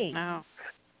it's me. Don't know.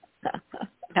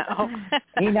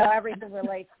 No. Everything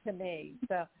relates to me.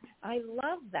 So I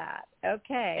love that.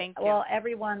 Okay. Thank you. Well,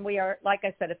 everyone, we are, like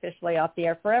I said, officially off the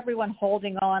air. For everyone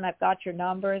holding on, I've got your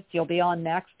numbers. You'll be on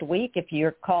next week if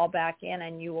you call back in,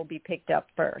 and you will be picked up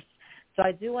first. So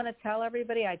I do want to tell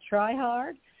everybody I try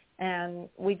hard, and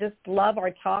we just love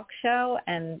our talk show,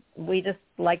 and we just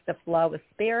like the flow of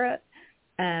spirit.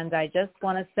 And I just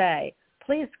want to say,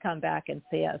 please come back and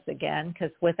see us again,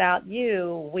 because without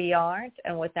you, we aren't,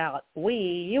 and without we,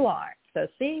 you aren't. So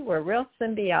see, we're real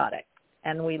symbiotic,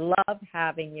 and we love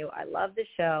having you. I love the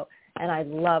show, and I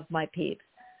love my peeps.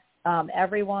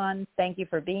 Everyone, thank you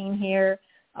for being here.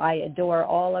 I adore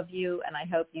all of you, and I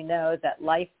hope you know that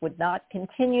life would not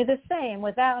continue the same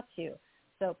without you.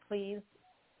 So please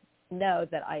know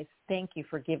that I thank you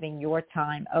for giving your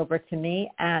time over to me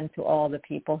and to all the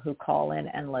people who call in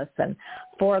and listen.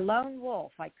 For Lone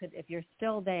Wolf, I could, if you're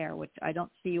still there, which I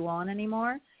don't see you on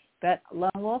anymore, but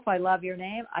Lone Wolf, I love your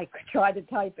name. I tried to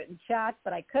type it in chat,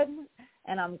 but I couldn't,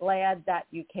 and I'm glad that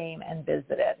you came and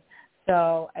visited.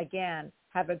 So again,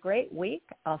 have a great week.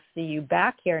 I'll see you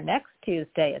back here next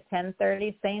Tuesday at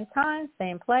 10:30, same time,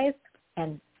 same place,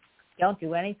 and don't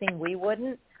do anything we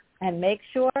wouldn't. And make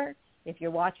sure, if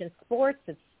you're watching sports,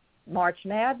 it's March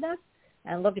Madness,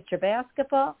 and look at your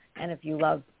basketball. And if you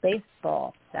love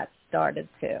baseball, that started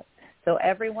too. So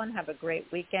everyone have a great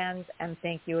weekend, and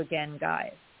thank you again,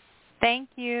 guys. Thank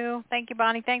you. Thank you,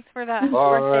 Bonnie. Thanks for the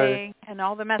birthday and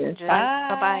all the messages. Bye.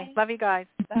 Bye-bye. Love you guys.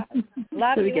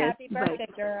 Love you. Happy birthday,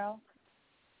 girl.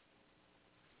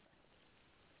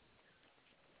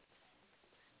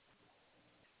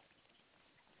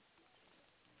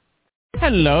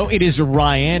 Hello, it is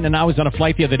Ryan, and I was on a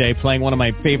flight the other day playing one of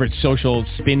my favorite social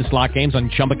spin slot games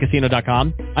on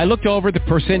ChumbaCasino.com. I looked over at the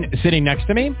person sitting next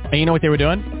to me, and you know what they were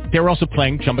doing? They were also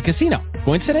playing Chumba Casino.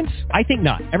 Coincidence? I think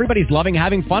not. Everybody's loving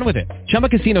having fun with it. Chumba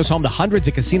Casino is home to hundreds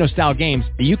of casino-style games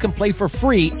that you can play for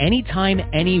free anytime,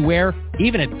 anywhere,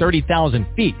 even at 30,000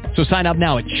 feet. So sign up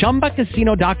now at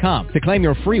ChumbaCasino.com to claim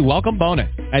your free welcome bonus.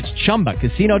 That's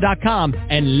ChumbaCasino.com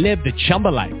and live the Chumba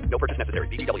life. No purchase necessary.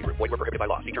 VGW. Void where prohibited by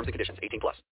law. See terms and conditions. 18+.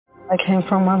 I came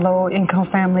from a low-income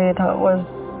family that was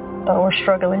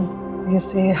struggling. You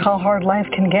see how hard life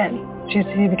can get.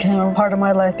 GC became a part of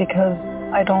my life because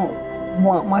I don't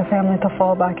want my family to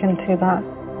fall back into that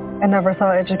I never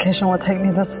thought education would take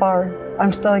me this far.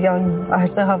 I'm still young. I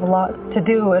still have a lot to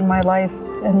do in my life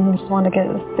and just want to get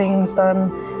things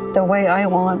done the way I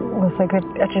want with a good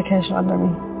education under me.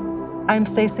 I'm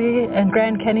Stacy, and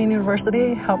Grand Canyon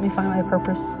University helped me find my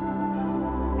purpose.